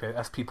not FPI,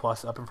 SP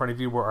Plus up in front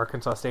of you where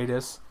Arkansas State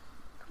is?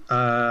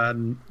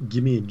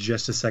 Give me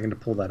just a second to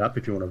pull that up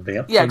if you want to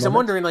vamp. Yeah, because I'm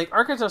wondering, like,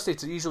 Arkansas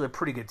State's usually a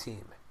pretty good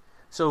team,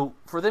 so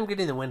for them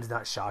getting the win is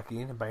not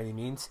shocking by any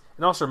means.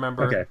 And also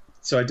remember, okay,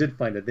 so I did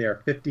find it. They are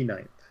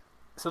 59th.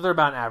 So they're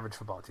about an average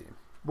football team.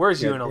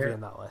 Where's UNLV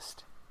on that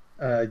list?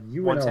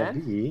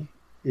 UNLV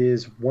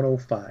is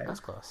 105. That's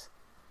close.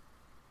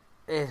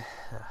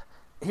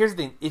 Here's the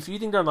thing. If you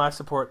think they're on life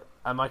support,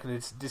 I'm not going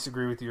to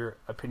disagree with your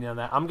opinion on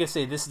that. I'm going to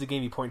say this is the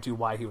game you point to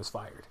why he was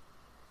fired.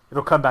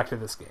 It'll come back to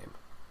this game.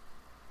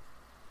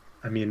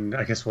 I mean,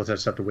 I guess we'll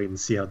just have to wait and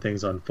see how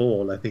things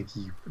unfold. I think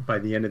by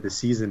the end of the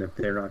season, if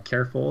they're not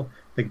careful,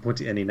 they can point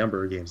to any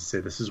number of games and say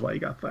this is why he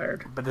got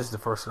fired. But this is the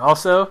first one.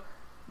 Also,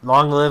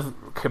 long live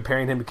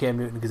comparing him to Cam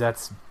Newton, because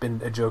that's been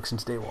a joke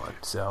since day one.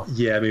 So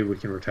yeah, maybe we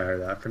can retire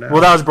that for now.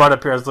 Well, that was brought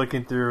up here. I was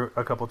looking through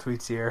a couple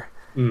tweets here.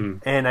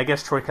 Mm. And I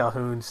guess Troy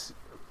Calhoun's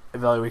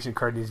evaluation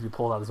card needs to be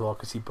pulled out as well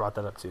because he brought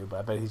that up too, but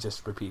I bet he's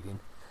just repeating.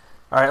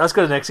 All right, let's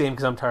go to the next game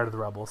because I'm tired of the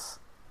Rebels.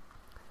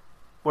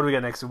 What do we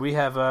got next? We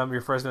have your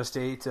Fresno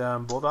State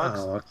Bulldogs.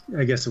 Oh,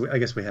 I guess we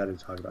had to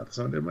talk about this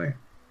one, didn't we?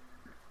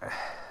 I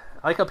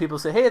like how people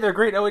say, hey, they're a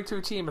great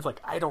 0-2 team. It's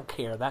like, I don't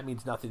care. That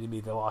means nothing to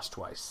me. They lost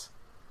twice.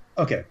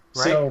 Okay,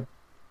 right? So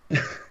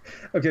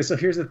so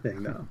here's the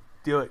thing now.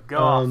 Do it. Go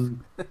off.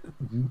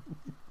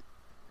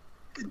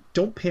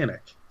 Don't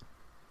panic.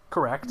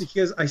 Correct.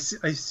 Because I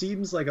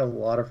seems like a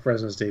lot of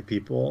Fresno State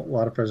people, a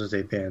lot of Fresno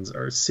State fans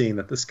are seeing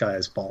that the sky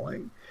is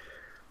falling.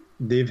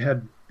 They've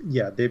been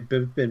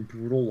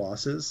brutal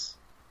losses,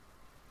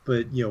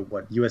 but you know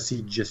what?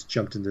 USC just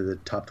jumped into the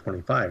top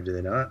 25, did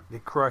they not? They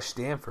crushed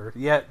Stanford.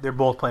 Yeah, they're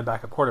both playing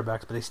backup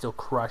quarterbacks, but they still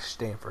crush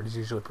Stanford. It's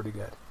usually pretty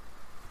good.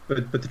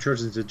 But the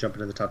Trojans did jump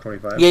into the top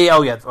 25.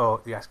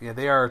 Yeah.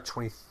 They are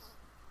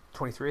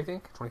 23, I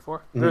think, 24.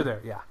 Mm-hmm. They're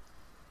there. Yeah.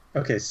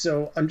 Okay,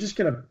 so I'm just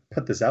gonna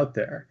put this out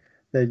there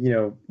that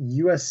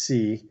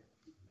USC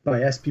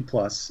by SP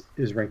Plus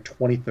is ranked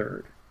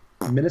 23rd.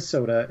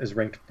 Minnesota is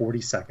ranked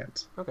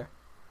 42nd. Okay.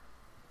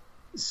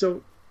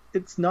 So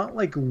it's not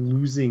like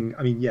losing.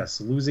 I mean, yes,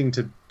 losing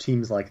to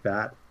teams like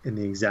that in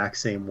the exact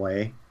same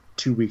way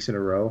 2 weeks in a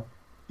row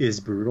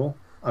is brutal.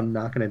 I'm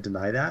not going to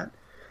deny that.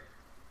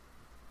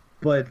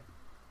 But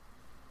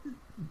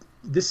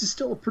this is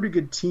still a pretty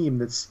good team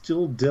that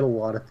still did a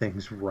lot of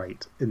things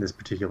right in this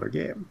particular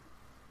game.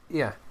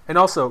 Yeah. And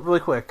also, really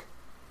quick,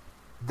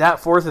 that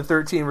 4th and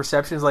 13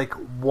 receptions, like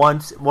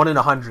 1 in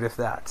 100, if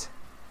that.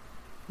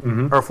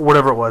 Mm-hmm. Or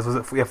whatever it was. Was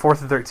it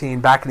 4th and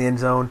 13, back in the end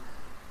zone?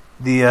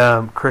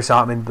 The Chris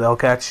Ottman bell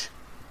catch.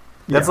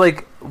 That's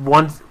like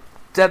one.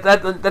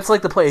 That's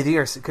like the play of the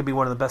year. It could be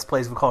one of the best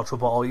plays of college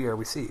football all year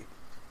we see.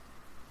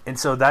 And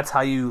so that's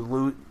how you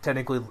lose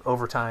technically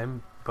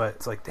overtime. But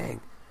it's like,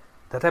 dang,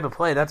 that type of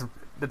play. That's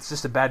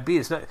just a bad beat.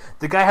 It's not.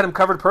 The guy had him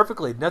covered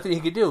perfectly. Nothing he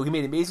could do. He made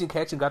an amazing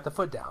catch and got the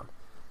foot down.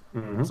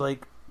 Mm-hmm. It's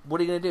like, what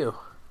are you gonna do?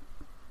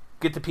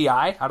 Get the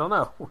PI? I don't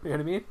know. You know what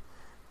I mean?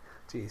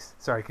 Jeez.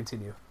 Sorry.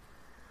 Continue.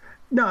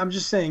 No, I'm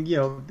just saying,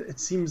 it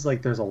seems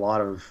like there's a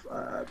lot of,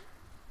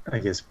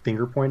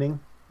 finger pointing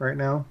right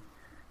now,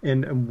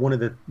 and one of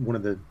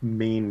the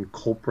main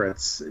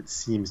culprits, it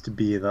seems to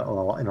be from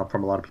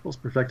a lot of people's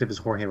perspective, is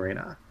Jorge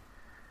Reyna.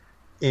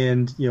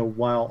 And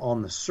while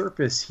on the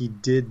surface he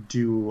did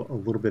do a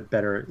little bit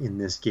better in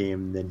this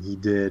game than he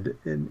did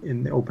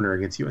in the opener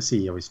against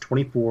USC, he's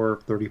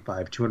 24,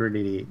 35,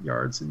 288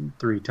 yards and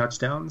 3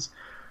 touchdowns.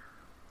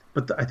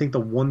 But I think the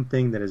one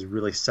thing that has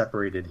really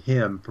separated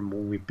him from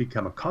what we've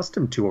become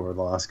accustomed to over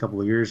the last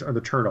couple of years are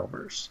the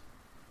turnovers.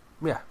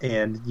 Yeah.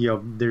 And,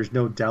 there's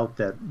no doubt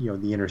that,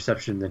 the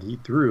interception that he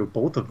threw,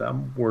 both of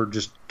them were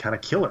just kind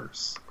of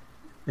killers.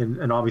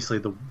 And obviously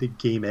the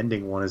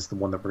game-ending one is the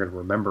one that we're going to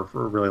remember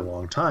for a really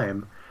long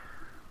time.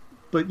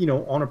 But,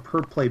 on a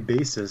per-play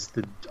basis,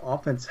 the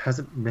offense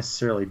hasn't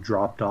necessarily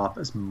dropped off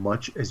as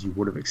much as you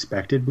would have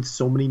expected with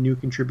so many new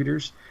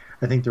contributors.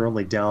 I think they're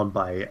only down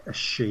by a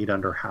shade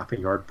under half a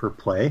yard per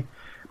play.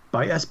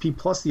 By SP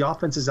Plus, the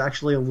offense is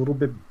actually a little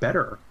bit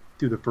better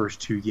through the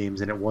first 2 games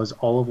than it was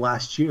all of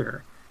last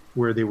year,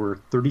 where they were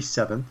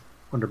 37th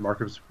under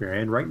Marcus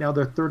Marion. Right now,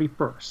 they're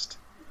 31st.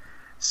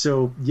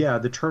 So, yeah,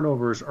 the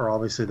turnovers are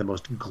obviously the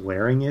most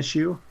glaring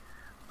issue.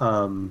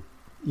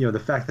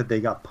 The fact that they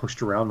got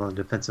pushed around on the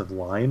defensive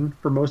line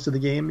for most of the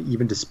game,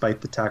 even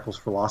despite the tackles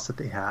for loss that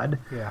they had,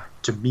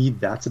 to me,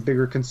 that's a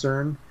bigger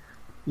concern.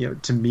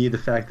 To me, the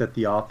fact that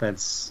the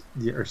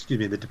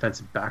the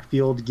defensive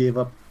backfield gave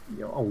up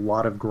a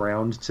lot of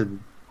ground to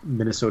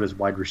Minnesota's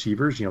wide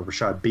receivers.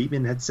 Rashad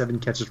Bateman had 7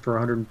 catches for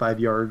 105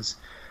 yards.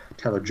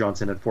 Tyler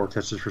Johnson had 4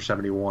 catches for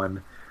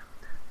 71.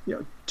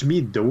 To me,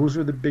 those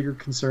are the bigger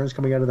concerns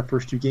coming out of the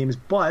first 2 games,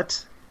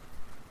 but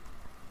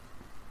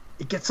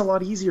it gets a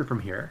lot easier from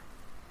here.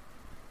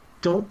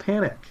 Don't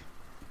panic.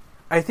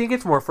 I think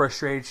it's more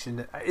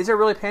frustration. Is it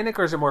really panic,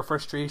 or is it more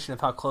frustration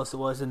of how close it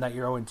was and that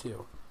you're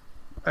 0-2?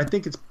 I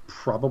think it's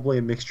probably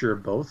a mixture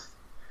of both,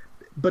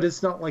 but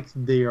it's not like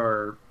they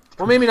are.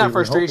 Well, maybe not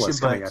frustration, but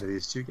coming out of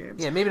these 2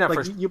 games. Yeah, maybe not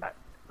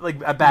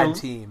like a bad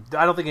team.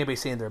 I don't think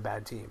anybody's saying they're a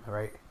bad team,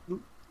 right?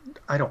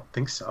 I don't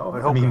think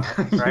so. I mean, not,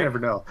 right? You never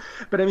know.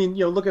 But I mean,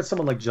 look at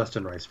someone like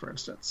Justin Rice, for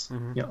instance.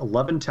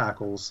 11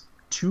 tackles,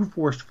 2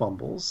 forced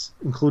fumbles,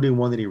 including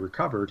one that he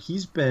recovered.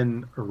 He's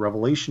been a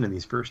revelation in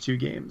these first 2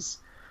 games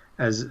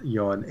as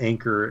an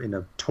anchor in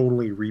a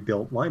totally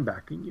rebuilt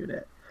linebacking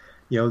unit.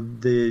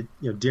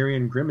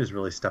 Darian Grimm has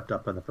really stepped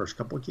up in the first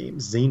couple of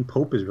games. Zane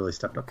Pope has really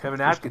stepped up. Kevin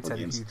Atkins had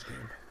a huge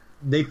game.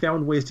 They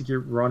found ways to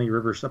get Ronnie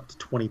Rivers up to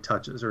 20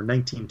 touches or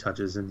 19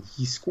 touches, and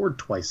he scored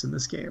twice in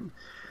this game.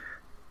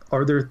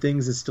 Are there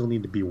things that still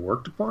need to be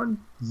worked upon?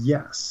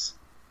 Yes.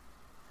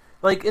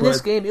 Like in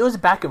this game, it was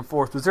back and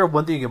forth. Was there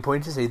one thing you can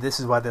point to say this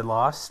is why they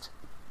lost?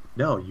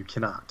 No, you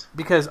cannot.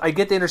 Because I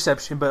get the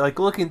interception, but like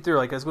looking through,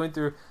 I was going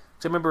through.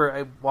 So I remember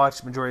I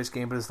watched majority of this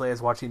game, but as late as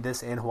watching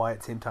this and Hawaii at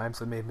the same time,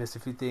 so I may have missed a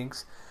few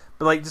things.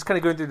 But just kind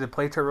of going through the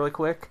play chart really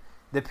quick,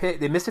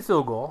 they missed a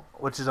field goal,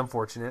 which is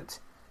unfortunate.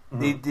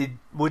 They did,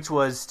 which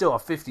was still a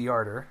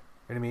 50-yarder.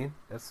 You know what I mean?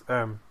 That's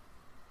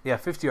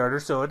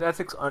 50-yarder. So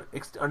that's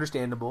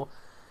understandable.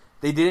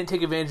 They didn't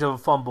take advantage of a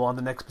fumble on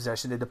the next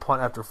possession. They had to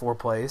punt after 4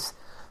 plays.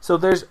 So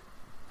there's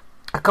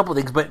a couple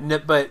things, but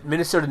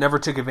Minnesota never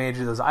took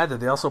advantage of those either.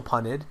 They also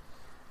punted.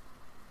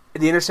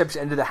 The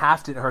interception end of the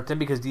half didn't hurt them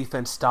because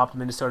defense stopped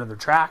Minnesota in their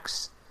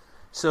tracks.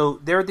 So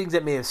there are things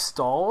that may have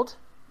stalled.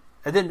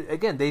 And then,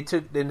 again, they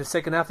took in the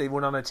second half, they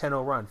went on a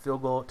 10-0 run.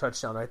 Field goal,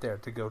 touchdown right there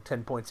to go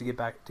 10 points to get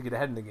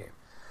ahead in the game.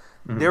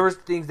 There was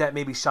things that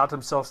maybe shot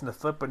themselves in the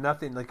foot, but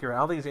nothing like I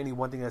don't think there's any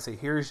one thing that say,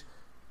 here's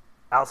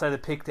outside the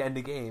pick to end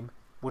the game,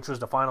 which was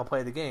the final play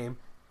of the game.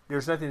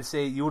 There's nothing to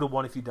say you would have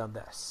won if you'd done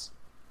this.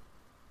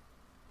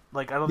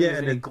 I don't think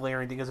there's any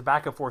glaring thing. It was a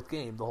back and forth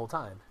game the whole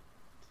time.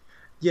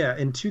 Yeah,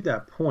 and to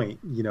that point,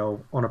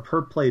 on a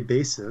per play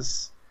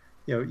basis,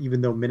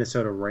 even though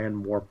Minnesota ran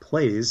more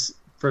plays,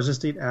 Fresno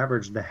State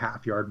averaged a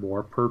half yard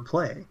more per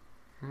play.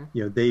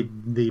 They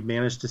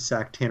managed to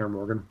sack Tanner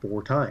Morgan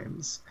 4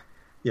 times.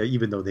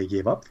 Even though they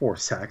gave up 4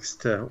 sacks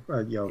to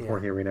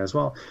Jorge Reyna as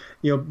well.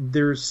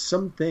 There's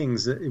some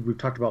things that we've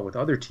talked about with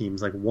other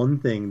teams. Like one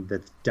thing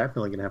that's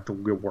definitely going to have to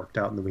get worked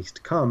out in the weeks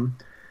to come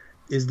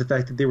is the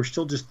fact that they were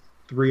still just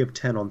 3 of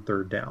 10 on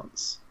third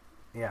downs.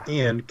 Yeah.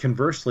 And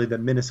conversely,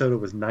 that Minnesota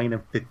was 9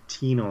 of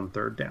 15 on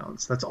third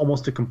downs. That's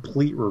almost a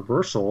complete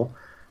reversal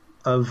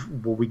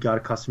of what we got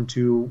accustomed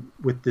to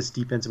with this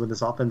defense and with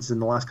this offense in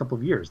the last couple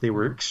of years. They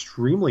were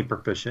extremely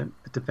proficient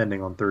at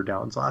defending on third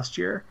downs last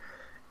year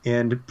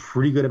and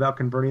pretty good about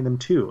converting them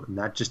too. And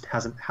that just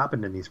hasn't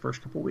happened in these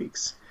first couple of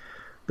weeks.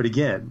 But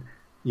again,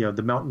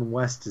 the Mountain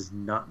West is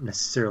not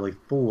necessarily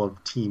full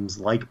of teams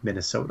like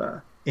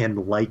Minnesota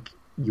and like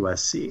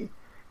USC.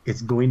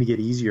 It's going to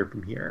get easier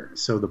from here.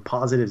 So the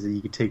positives that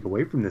you can take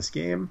away from this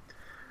game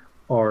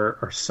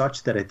are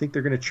such that I think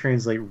they're going to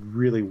translate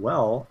really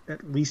well,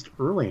 at least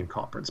early in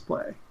conference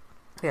play.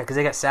 Yeah, because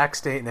they got Sac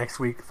State next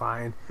week,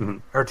 fine.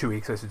 Or 2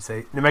 weeks, I should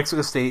say. New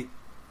Mexico State,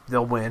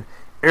 they'll win.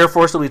 Air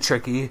Force will be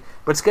tricky,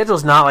 but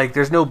schedule's not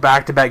there's no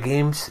back-to-back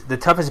games. The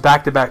toughest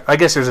back-to-back, I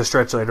guess there's a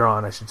stretch later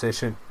on, I should say. I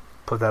shouldn't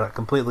put that out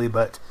completely,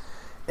 but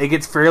it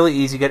gets fairly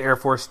easy. You get Air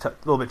Force a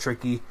little bit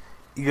tricky.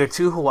 You go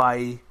to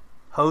Hawaii,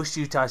 host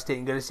Utah State,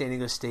 and go to San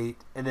Diego State,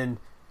 and then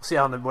we'll see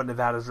what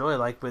Nevada's really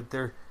like, but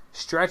their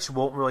stretch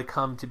won't really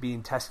come to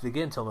being tested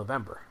again until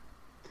November.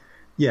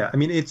 Yeah, I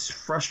mean, it's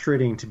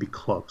frustrating to be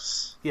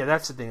close. Yeah,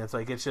 that's the thing.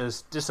 It's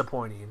just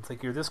disappointing.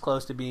 It's you're this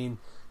close to being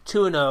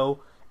 2-0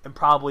 and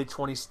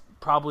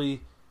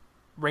probably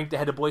ranked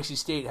ahead of Boise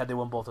State had they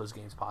won both those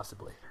games,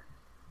 possibly.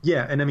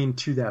 Yeah, and I mean,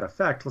 to that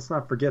effect, let's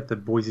not forget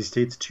that Boise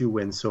State's 2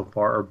 wins so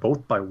far are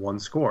both by 1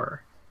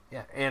 score.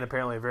 Yeah, and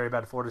apparently a very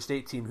bad Florida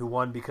State team who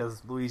won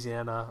because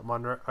Louisiana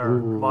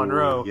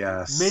Monroe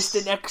missed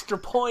an extra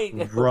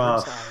point.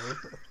 Rough.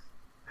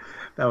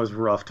 That was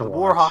rough to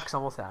watch. Warhawks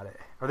almost had it.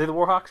 Are they the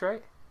Warhawks,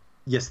 right?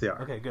 Yes, they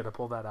are. Okay, good. I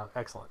pulled that out.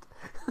 Excellent.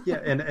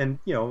 Yeah, and and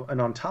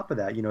on top of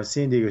that,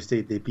 San Diego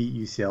State, they beat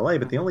UCLA,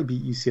 but they only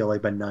beat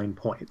UCLA by 9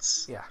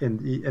 points. Yeah, and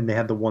they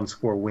had the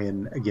 1-score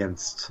win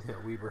against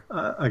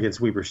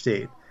Weber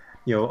State.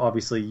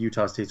 Obviously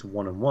Utah State's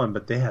 1-1,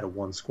 but they had a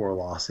 1-score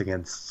loss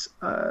against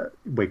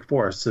Wake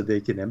Forest, so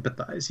they can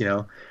empathize.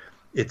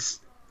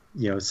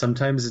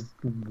 sometimes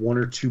one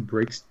or two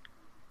breaks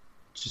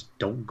just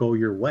don't go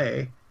your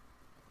way.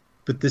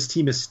 But this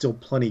team is still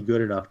plenty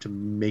good enough to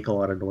make a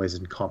lot of noise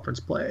in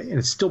conference play. And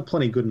it's still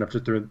plenty good enough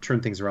to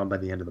turn things around by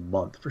the end of the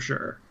month, for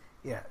sure.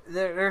 Yeah,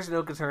 there's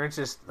no concern. It's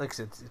just, like I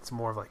said, it's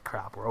more of like,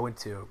 crap, we're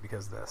 0-2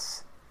 because of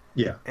this.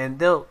 Yeah. And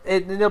they'll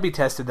be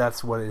tested.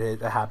 That's what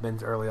it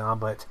happened early on.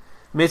 But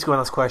basically, one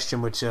last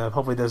question, which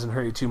hopefully doesn't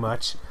hurt you too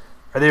much.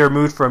 Are they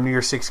removed from New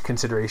Year's Six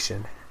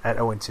consideration at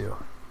 0-2?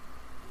 Are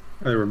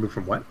they removed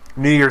from what?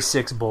 New Year's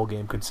Six bowl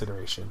game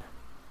consideration.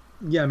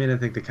 Yeah, I mean, I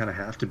think they kind of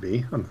have to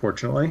be,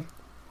 unfortunately.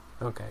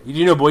 Okay. You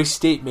do know Boise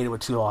State made it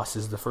with 2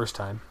 losses the first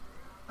time.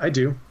 I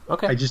do.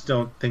 Okay. I just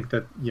don't think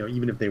that,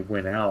 even if they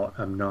win out,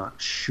 I'm not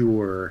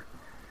sure.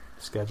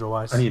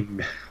 Schedule-wise? I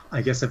mean,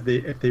 I guess if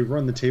they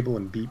run the table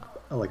and beat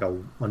like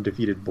a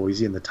undefeated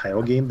Boise in the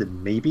title game,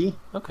 then maybe.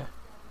 Okay.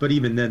 But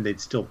even then, they'd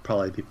still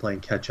probably be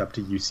playing catch-up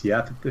to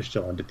UCF if they're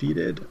still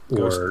undefeated.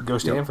 Or Go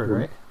Stanford,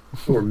 right?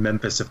 Or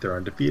Memphis if they're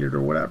undefeated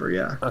or whatever,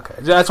 yeah. Okay.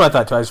 That's what I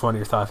thought, too. I just wanted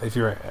your thought. If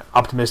you're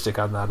optimistic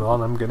on that at all,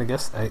 and I'm going to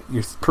guess.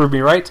 You proved me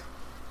right.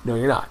 No,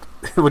 you're not.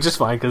 Which is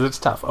fine, because it's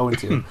tough.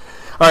 0-2.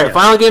 All right,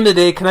 Final game of the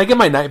day. Can I get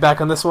my night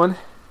back on this one?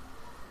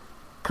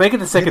 Can I get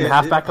the second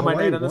half back of my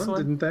night on this one?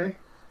 Didn't they?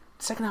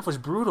 The second half was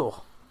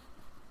brutal.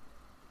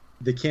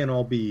 They can't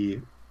all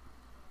be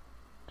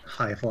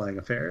high-flying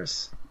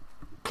affairs.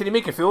 Can you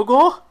make a field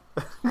goal?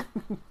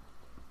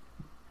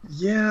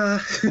 Yeah.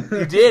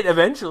 You did,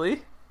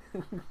 eventually.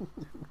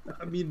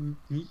 I mean,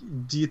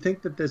 do you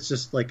think that that's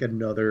just like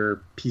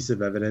another piece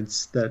of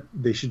evidence that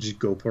they should just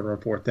go for it on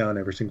 4th down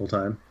every single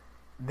time?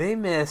 They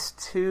missed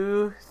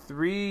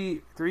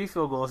three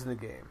field goals in the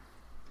game.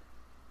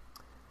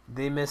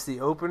 They missed the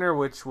opener,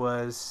 which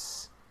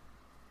was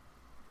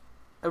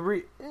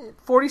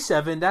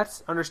 47.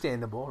 That's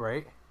understandable,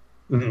 right?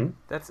 Mm-hmm.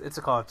 It's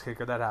a college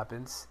kicker. That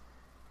happens.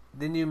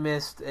 Then you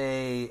missed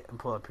I'm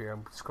pull up here.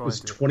 I'm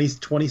scrolling. It was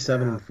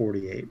 27 and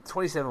 48.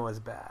 27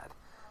 was bad.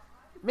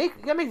 You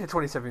gotta make the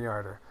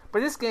 27-yarder. But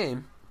this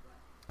game,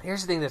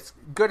 here's the thing that's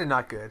good and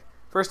not good.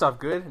 First off,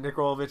 good. Nick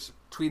Rolovich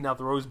tweeting out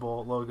the Rose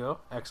Bowl logo.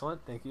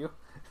 Excellent. Thank you.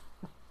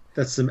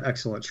 That's some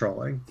excellent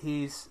trolling.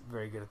 He's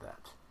very good at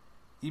that.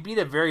 You beat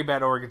a very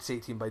bad Oregon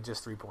State team by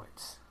just 3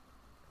 points.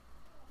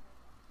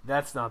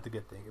 That's not the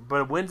good thing.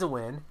 But a win's a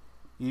win.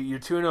 You're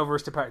 2-0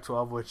 versus the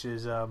Pac-12, which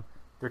is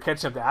they're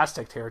catching up to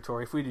Aztec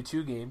territory. If we do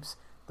 2 games,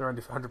 they're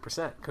under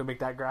 100%. Can we make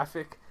that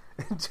graphic?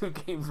 2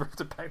 games versus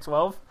the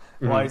Pac-12.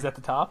 Why he's at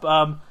the top?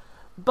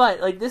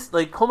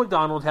 But Cole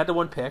McDonald had the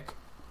 1 pick.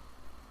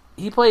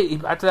 He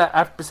played after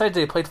that. Besides,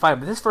 they played 5.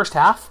 But this first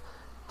half,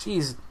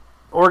 geez,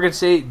 Oregon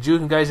State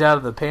juking guys out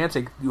of the pants.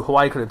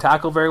 Hawaii couldn't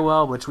tackle very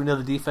well, which we know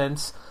the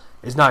defense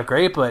is not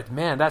great. But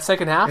man, that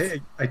second half,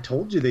 hey, I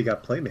told you they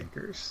got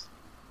playmakers.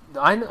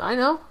 I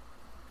know.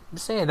 I'm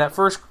saying that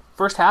first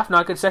half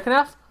not good. Second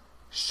half,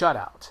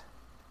 shutout.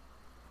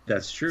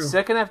 That's true.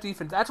 Second half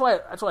defense. That's why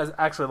I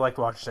actually like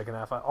to watch the second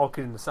half. All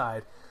kidding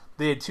aside,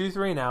 they had 2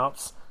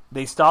 3-and-outs.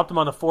 They stopped them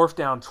on the 4th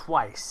down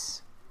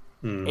twice,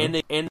 and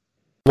they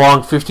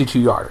long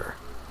 52-yarder.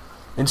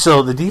 And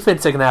so the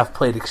defense second half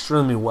played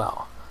extremely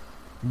well.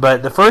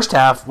 But the first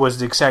half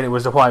was exciting.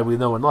 Was the Hawaii we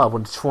know and love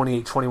when it's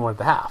 28-21 at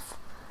the half.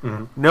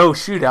 Mm-hmm. No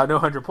shootout, no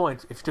 100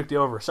 points. If you took the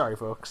over, sorry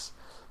folks.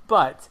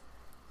 But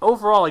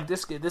overall,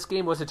 this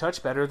game was a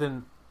touch better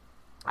than.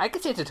 I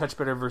could say it's a touch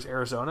better versus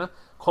Arizona.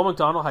 Cole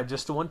McDonald had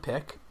just the 1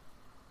 pick.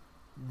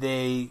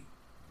 They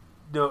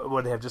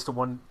have just the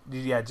one?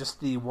 Yeah,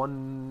 just the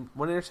one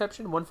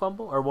interception, 1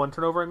 fumble, or 1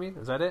 turnover. I mean,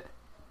 is that it?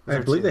 I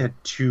believe they had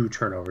 2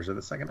 turnovers in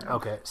the second half.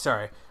 Okay,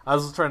 sorry. I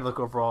was trying to look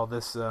over all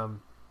this. Oh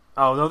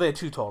no, they had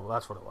 2 total.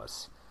 That's what it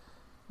was.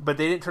 But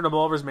they didn't turn the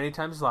ball over as many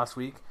times as last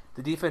week.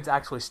 The defense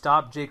actually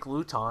stopped Jake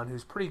Luton,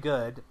 who's pretty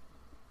good,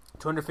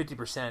 to under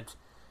 50%.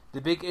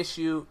 The big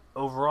issue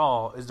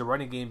overall is the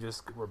running game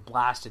just were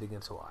blasted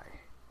against Hawaii.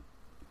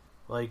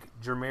 Like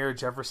Jermaine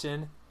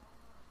Jefferson,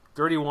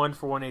 31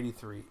 for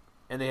 183,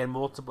 and they had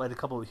a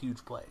couple of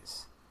huge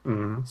plays.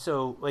 Mm-hmm.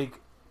 So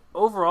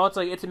overall,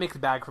 it's a mixed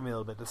bag for me a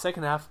little bit. The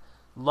second half,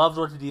 loved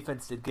what the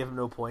defense did, give them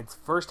no points.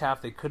 First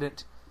half, they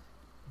couldn't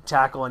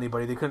tackle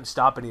anybody, they couldn't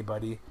stop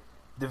anybody.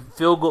 The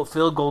field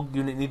goal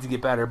unit needs to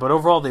get better, but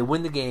overall, they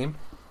win the game,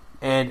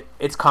 and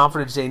it's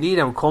confidence they need.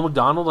 And Cole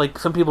McDonald,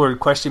 some people are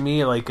questioning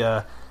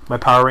me, my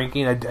power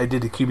ranking. I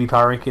did the QB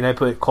power ranking. I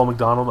put Cole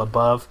McDonald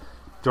above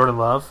Jordan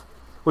Love,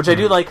 which I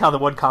do like how the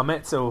one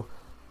comment. So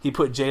he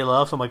put Jay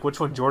Love. So I'm like, which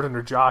one, Jordan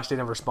or Josh? They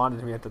never responded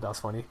to me. I thought that was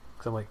funny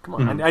because I'm like, come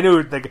on. I knew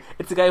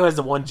it's the guy who has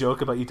the one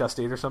joke about Utah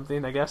State or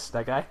something. I guess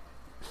that guy.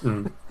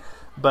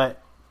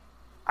 But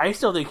I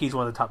still think he's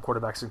one of the top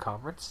quarterbacks in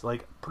conference.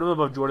 Put him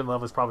above Jordan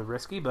Love was probably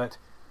risky, but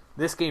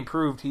this game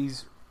proved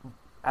he's,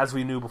 as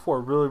we knew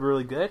before, really,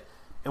 really good.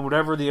 And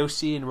whatever the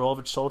OC and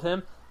Rolovich told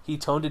him, he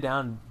toned it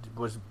down,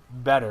 was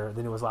better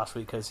than it was last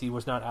week because he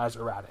was not as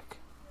erratic.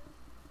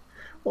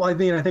 Well, I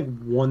think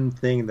one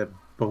thing that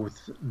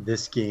both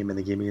this game and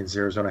the game against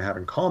Arizona have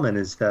in common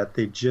is that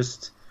they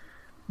just,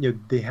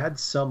 they had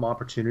some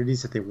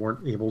opportunities that they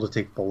weren't able to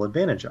take full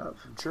advantage of.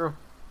 True.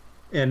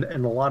 And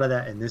a lot of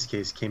that in this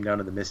case came down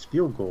to the missed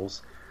field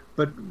goals.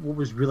 But what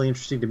was really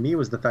interesting to me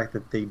was the fact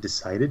that they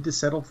decided to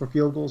settle for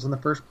field goals in the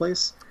first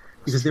place,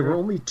 because they were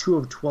only 2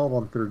 of 12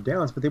 on third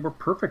downs, but they were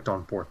perfect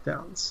on fourth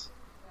downs.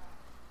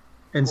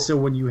 And so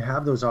when you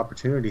have those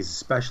opportunities,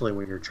 especially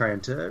when you're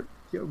trying to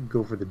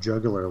go for the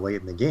jugular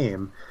late in the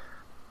game,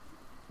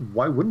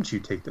 why wouldn't you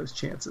take those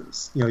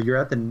chances? You're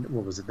at the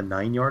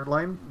 9-yard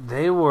line?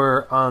 They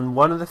were on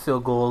one of the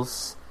field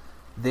goals.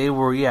 They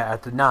were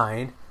at the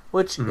 9,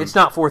 which it's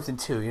not 4th and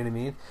 2. You know what I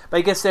mean? But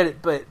I guess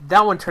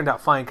that one turned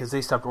out fine because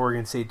they stopped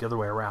Oregon State the other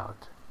way around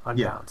on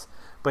downs.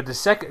 But the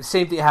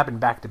same thing happened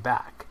back to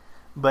back.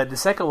 But the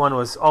second one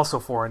was also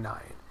 4 and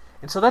 9,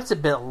 and so that's a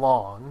bit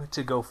long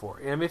to go for.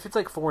 I mean, if it's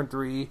like 4 and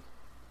 3,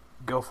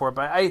 go for it.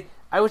 But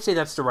I would say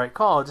that's the right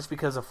call, just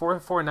because a 4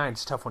 and 9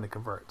 is a tough one to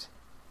convert.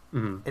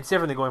 Mm-hmm. It's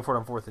different than going for it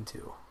on 4th and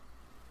 2.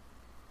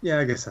 Yeah,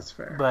 I guess that's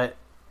fair. But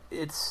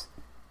it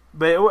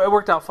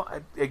worked out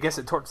fine. I guess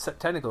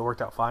technically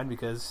worked out fine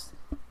because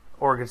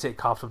Oregon State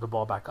coughs up the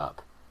ball back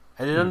up,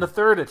 and then on the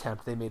third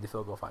attempt they made the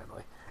field goal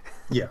finally.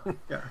 Yeah.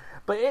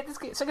 But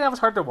second half was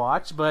hard to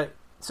watch. But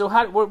so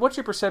what's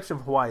your perception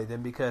of Hawaii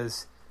then?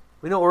 Because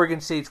we know Oregon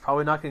State's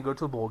probably not going to go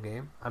to a bowl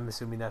game. I'm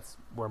assuming that's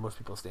where most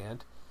people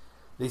stand.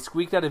 They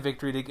squeaked out a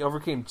victory. They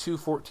overcame 2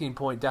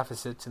 14-point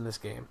deficits in this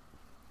game,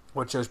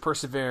 which shows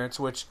perseverance,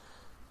 which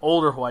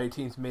older Hawaii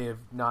teams may have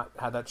not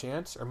had that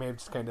chance or may have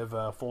just kind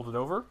of folded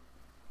over.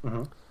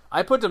 Mm-hmm.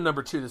 I put them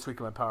number 2 this week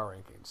in my power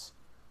rankings.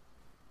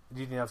 Do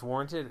you think that's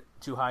warranted?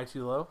 Too high,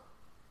 too low?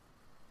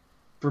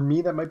 For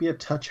me, that might be a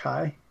touch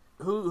high.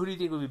 Who do you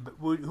think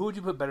who would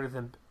you put better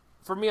than?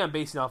 For me, I'm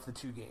basing off the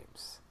 2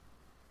 games.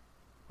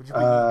 Would you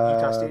put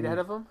Utah State ahead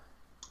of them?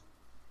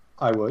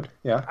 I would,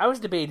 yeah. I was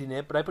debating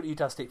it, but I put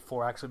Utah State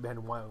 4 actually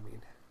behind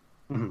Wyoming.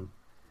 Mm-hmm.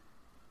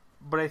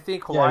 But I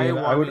think Hawaii.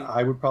 Yeah,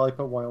 I would probably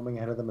put Wyoming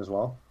ahead of them as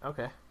well.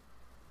 Okay.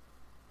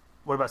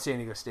 What about San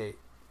Diego State?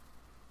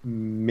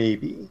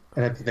 Maybe.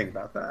 I'd have to think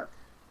about that.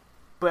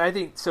 But I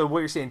think so. What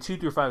you're saying, 2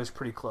 through 5 is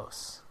pretty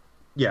close.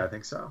 Yeah, I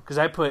think so. Because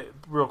I put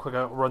real quick.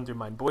 I'll run through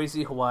mine: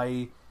 Boise,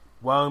 Hawaii,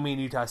 Wyoming,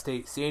 Utah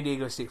State, San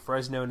Diego State,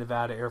 Fresno,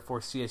 Nevada, Air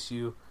Force,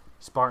 CSU,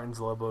 Spartans,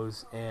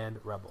 Lobos, and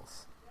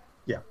Rebels.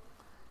 Yeah.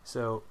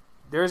 So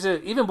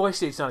even Boise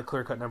State's not a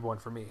clear-cut number 1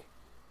 for me.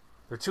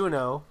 They're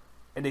 2-0,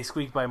 and they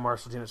squeaked by a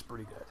Marshall team that's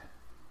pretty good.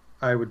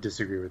 I would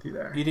disagree with you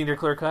there. Do you think they're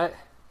clear-cut?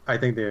 I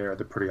think they're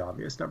the pretty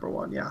obvious number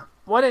 1. Yeah.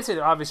 Well, I didn't say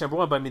they're obvious number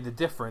 1, but I mean the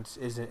difference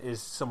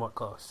is somewhat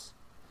close.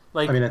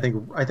 Like, I mean,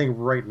 I think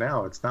right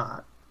now it's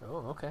not.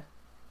 Oh, okay.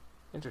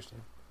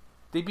 Interesting.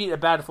 They beat a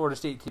bad Florida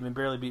State team and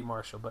barely beat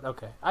Marshall, but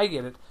okay, I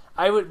get it.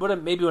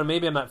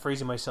 Maybe I'm not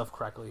phrasing myself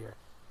correctly here.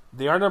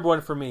 They are number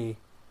 1 for me,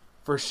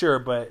 for sure.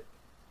 But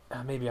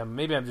maybe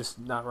I'm just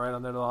not right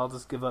on that. I'll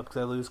just give up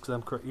because I lose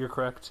because you're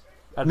correct.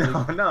 No.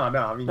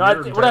 I mean,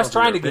 what I was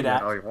trying to get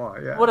at.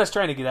 Yeah. What I was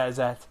trying to get at is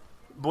that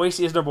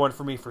Boise is number 1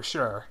 for me for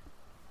sure,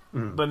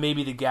 but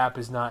maybe the gap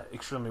is not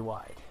extremely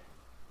wide.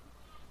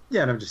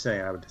 Yeah, and I'm just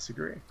saying I would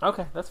disagree.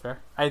 Okay, that's fair.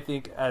 I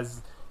think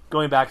as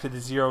going back to the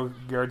 0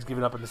 yards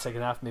given up in the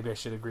second half, maybe I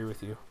should agree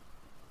with you.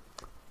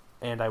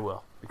 And I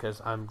will,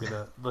 because I'm going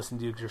to listen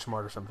to you because you're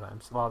smarter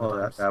sometimes. A lot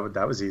of times.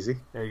 That was easy.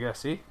 There you go.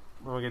 See?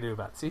 What am I going to do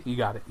about it? See? You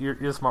got it. You're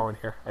the smart one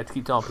here. I have to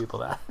keep telling people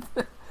that.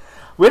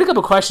 We had a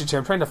couple questions here.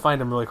 I'm trying to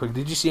find them really quick.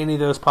 Did you see any of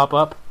those pop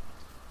up?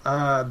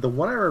 The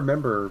one I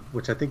remember,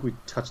 which I think we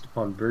touched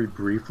upon very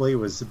briefly,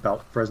 was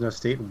about Fresno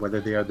State and whether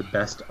they are the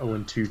best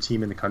 0-2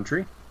 team in the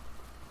country.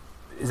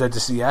 Is that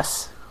just a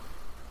yes?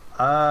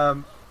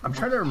 I'm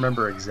trying to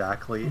remember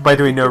exactly. By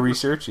doing no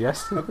research,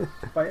 yes.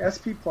 By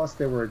SP Plus,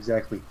 there were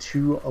exactly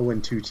 2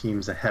 0-2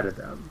 teams ahead of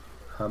them.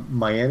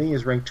 Miami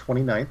is ranked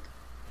 29th,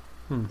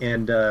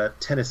 and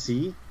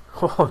Tennessee,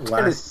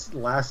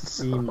 last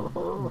seen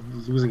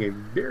losing a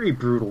very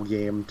brutal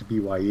game to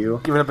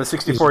BYU, giving up a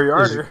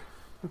 64-yarder,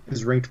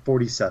 is ranked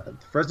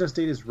 47th. Fresno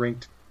State is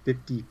ranked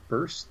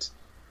 51st,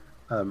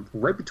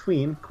 right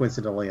between,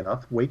 coincidentally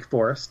enough, Wake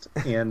Forest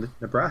and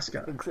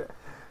Nebraska.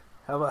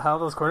 How are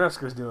those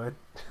Cornhuskers doing?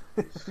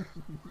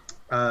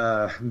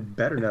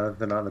 Better now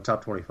than on the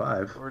top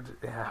 25.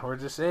 We're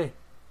just saying.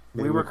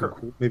 Maybe we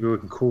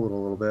can cool it a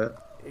little bit.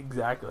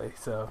 Exactly.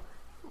 So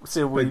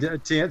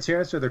but to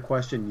answer their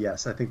question,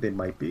 yes, I think they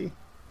might be.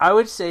 I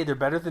would say they're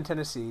better than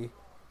Tennessee.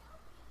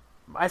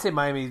 I say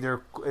Miami.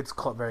 It's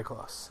very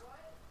close.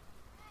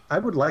 I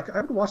would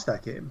watch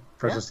that game,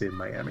 Fresno State and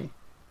Miami.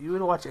 You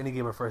would watch any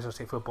game of Fresno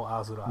State football,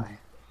 as would I.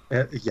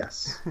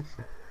 Yes.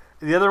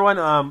 The other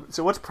one.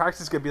 So what's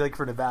practice gonna be like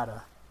for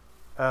Nevada?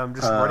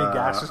 Just running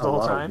gases the whole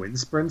time. A lot of wind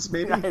sprints,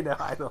 maybe. I know.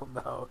 I don't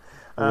know.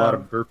 A lot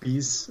of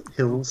burpees,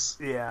 hills.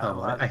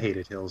 Yeah. I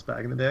hated hills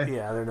back in the day.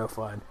 Yeah, they're no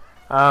fun.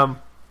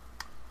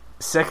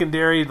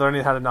 Secondary,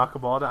 learning how to knock a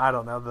ball down. I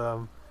don't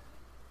know.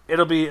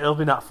 It'll be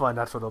not fun.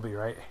 That's what it'll be,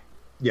 right?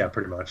 Yeah,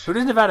 pretty much. Who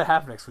does Nevada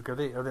have next week? Are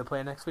they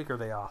playing next week or are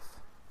they off?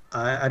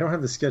 I don't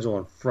have the schedule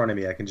in front of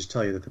me. I can just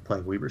tell you that they're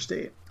playing Weber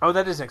State. Oh,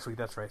 that is next week.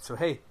 That's right. So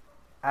hey,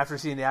 after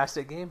seeing the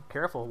Aztec game,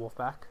 careful,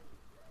 Wolfpack.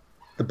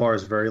 The bar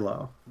is very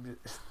low.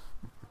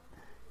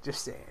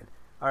 Just saying.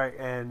 All right,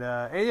 and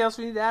anything else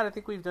we need to add? I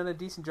think we've done a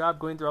decent job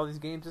going through all these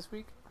games this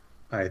week.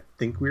 I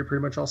think we're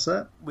pretty much all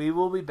set. We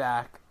will be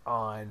back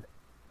on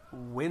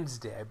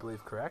Wednesday, I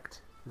believe,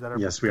 correct? Is that our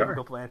Yes, we are.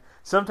 plan?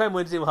 Sometime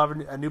Wednesday we'll have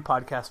a new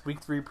podcast, Week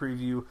 3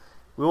 preview.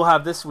 We will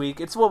have this week.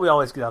 It's what we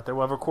always get out there.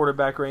 We'll have our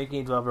quarterback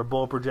rankings. We'll have our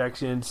bowl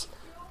projections.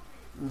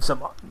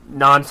 Some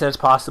nonsense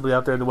possibly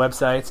out there in the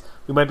websites.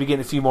 We might be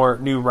getting a few more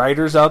new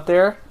writers out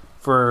there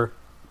for,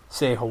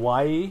 say,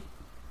 Hawaii.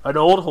 An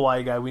old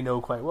Hawaii guy we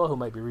know quite well who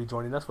might be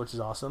rejoining us, which is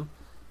awesome.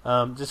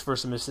 Just for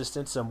some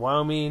assistance. Some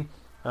Wyoming.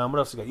 What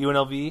else we got?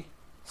 UNLV.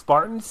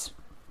 Spartans.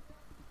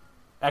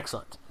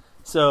 Excellent.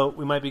 So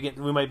we might be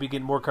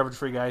getting more coverage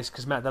for you guys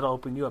because Matt, that'll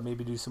open you up.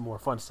 Maybe do some more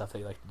fun stuff that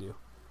you like to do.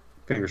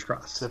 Fingers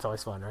crossed. So that's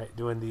always fun, right?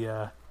 Doing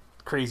the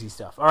crazy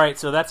stuff. All right,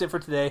 so that's it for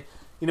today.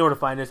 You know where to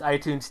find us: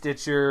 iTunes,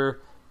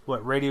 Stitcher,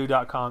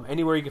 radio.com.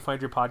 Anywhere you can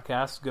find your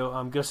podcast.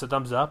 Go give us a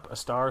thumbs up, a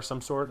star of some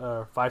sort,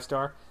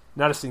 5-star,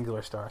 not a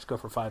singular star. Let's go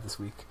for 5 this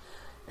week.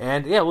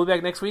 And yeah, we'll be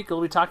back next week.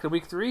 We'll be talking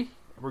Week 3.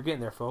 We're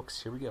getting there,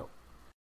 folks. Here we go.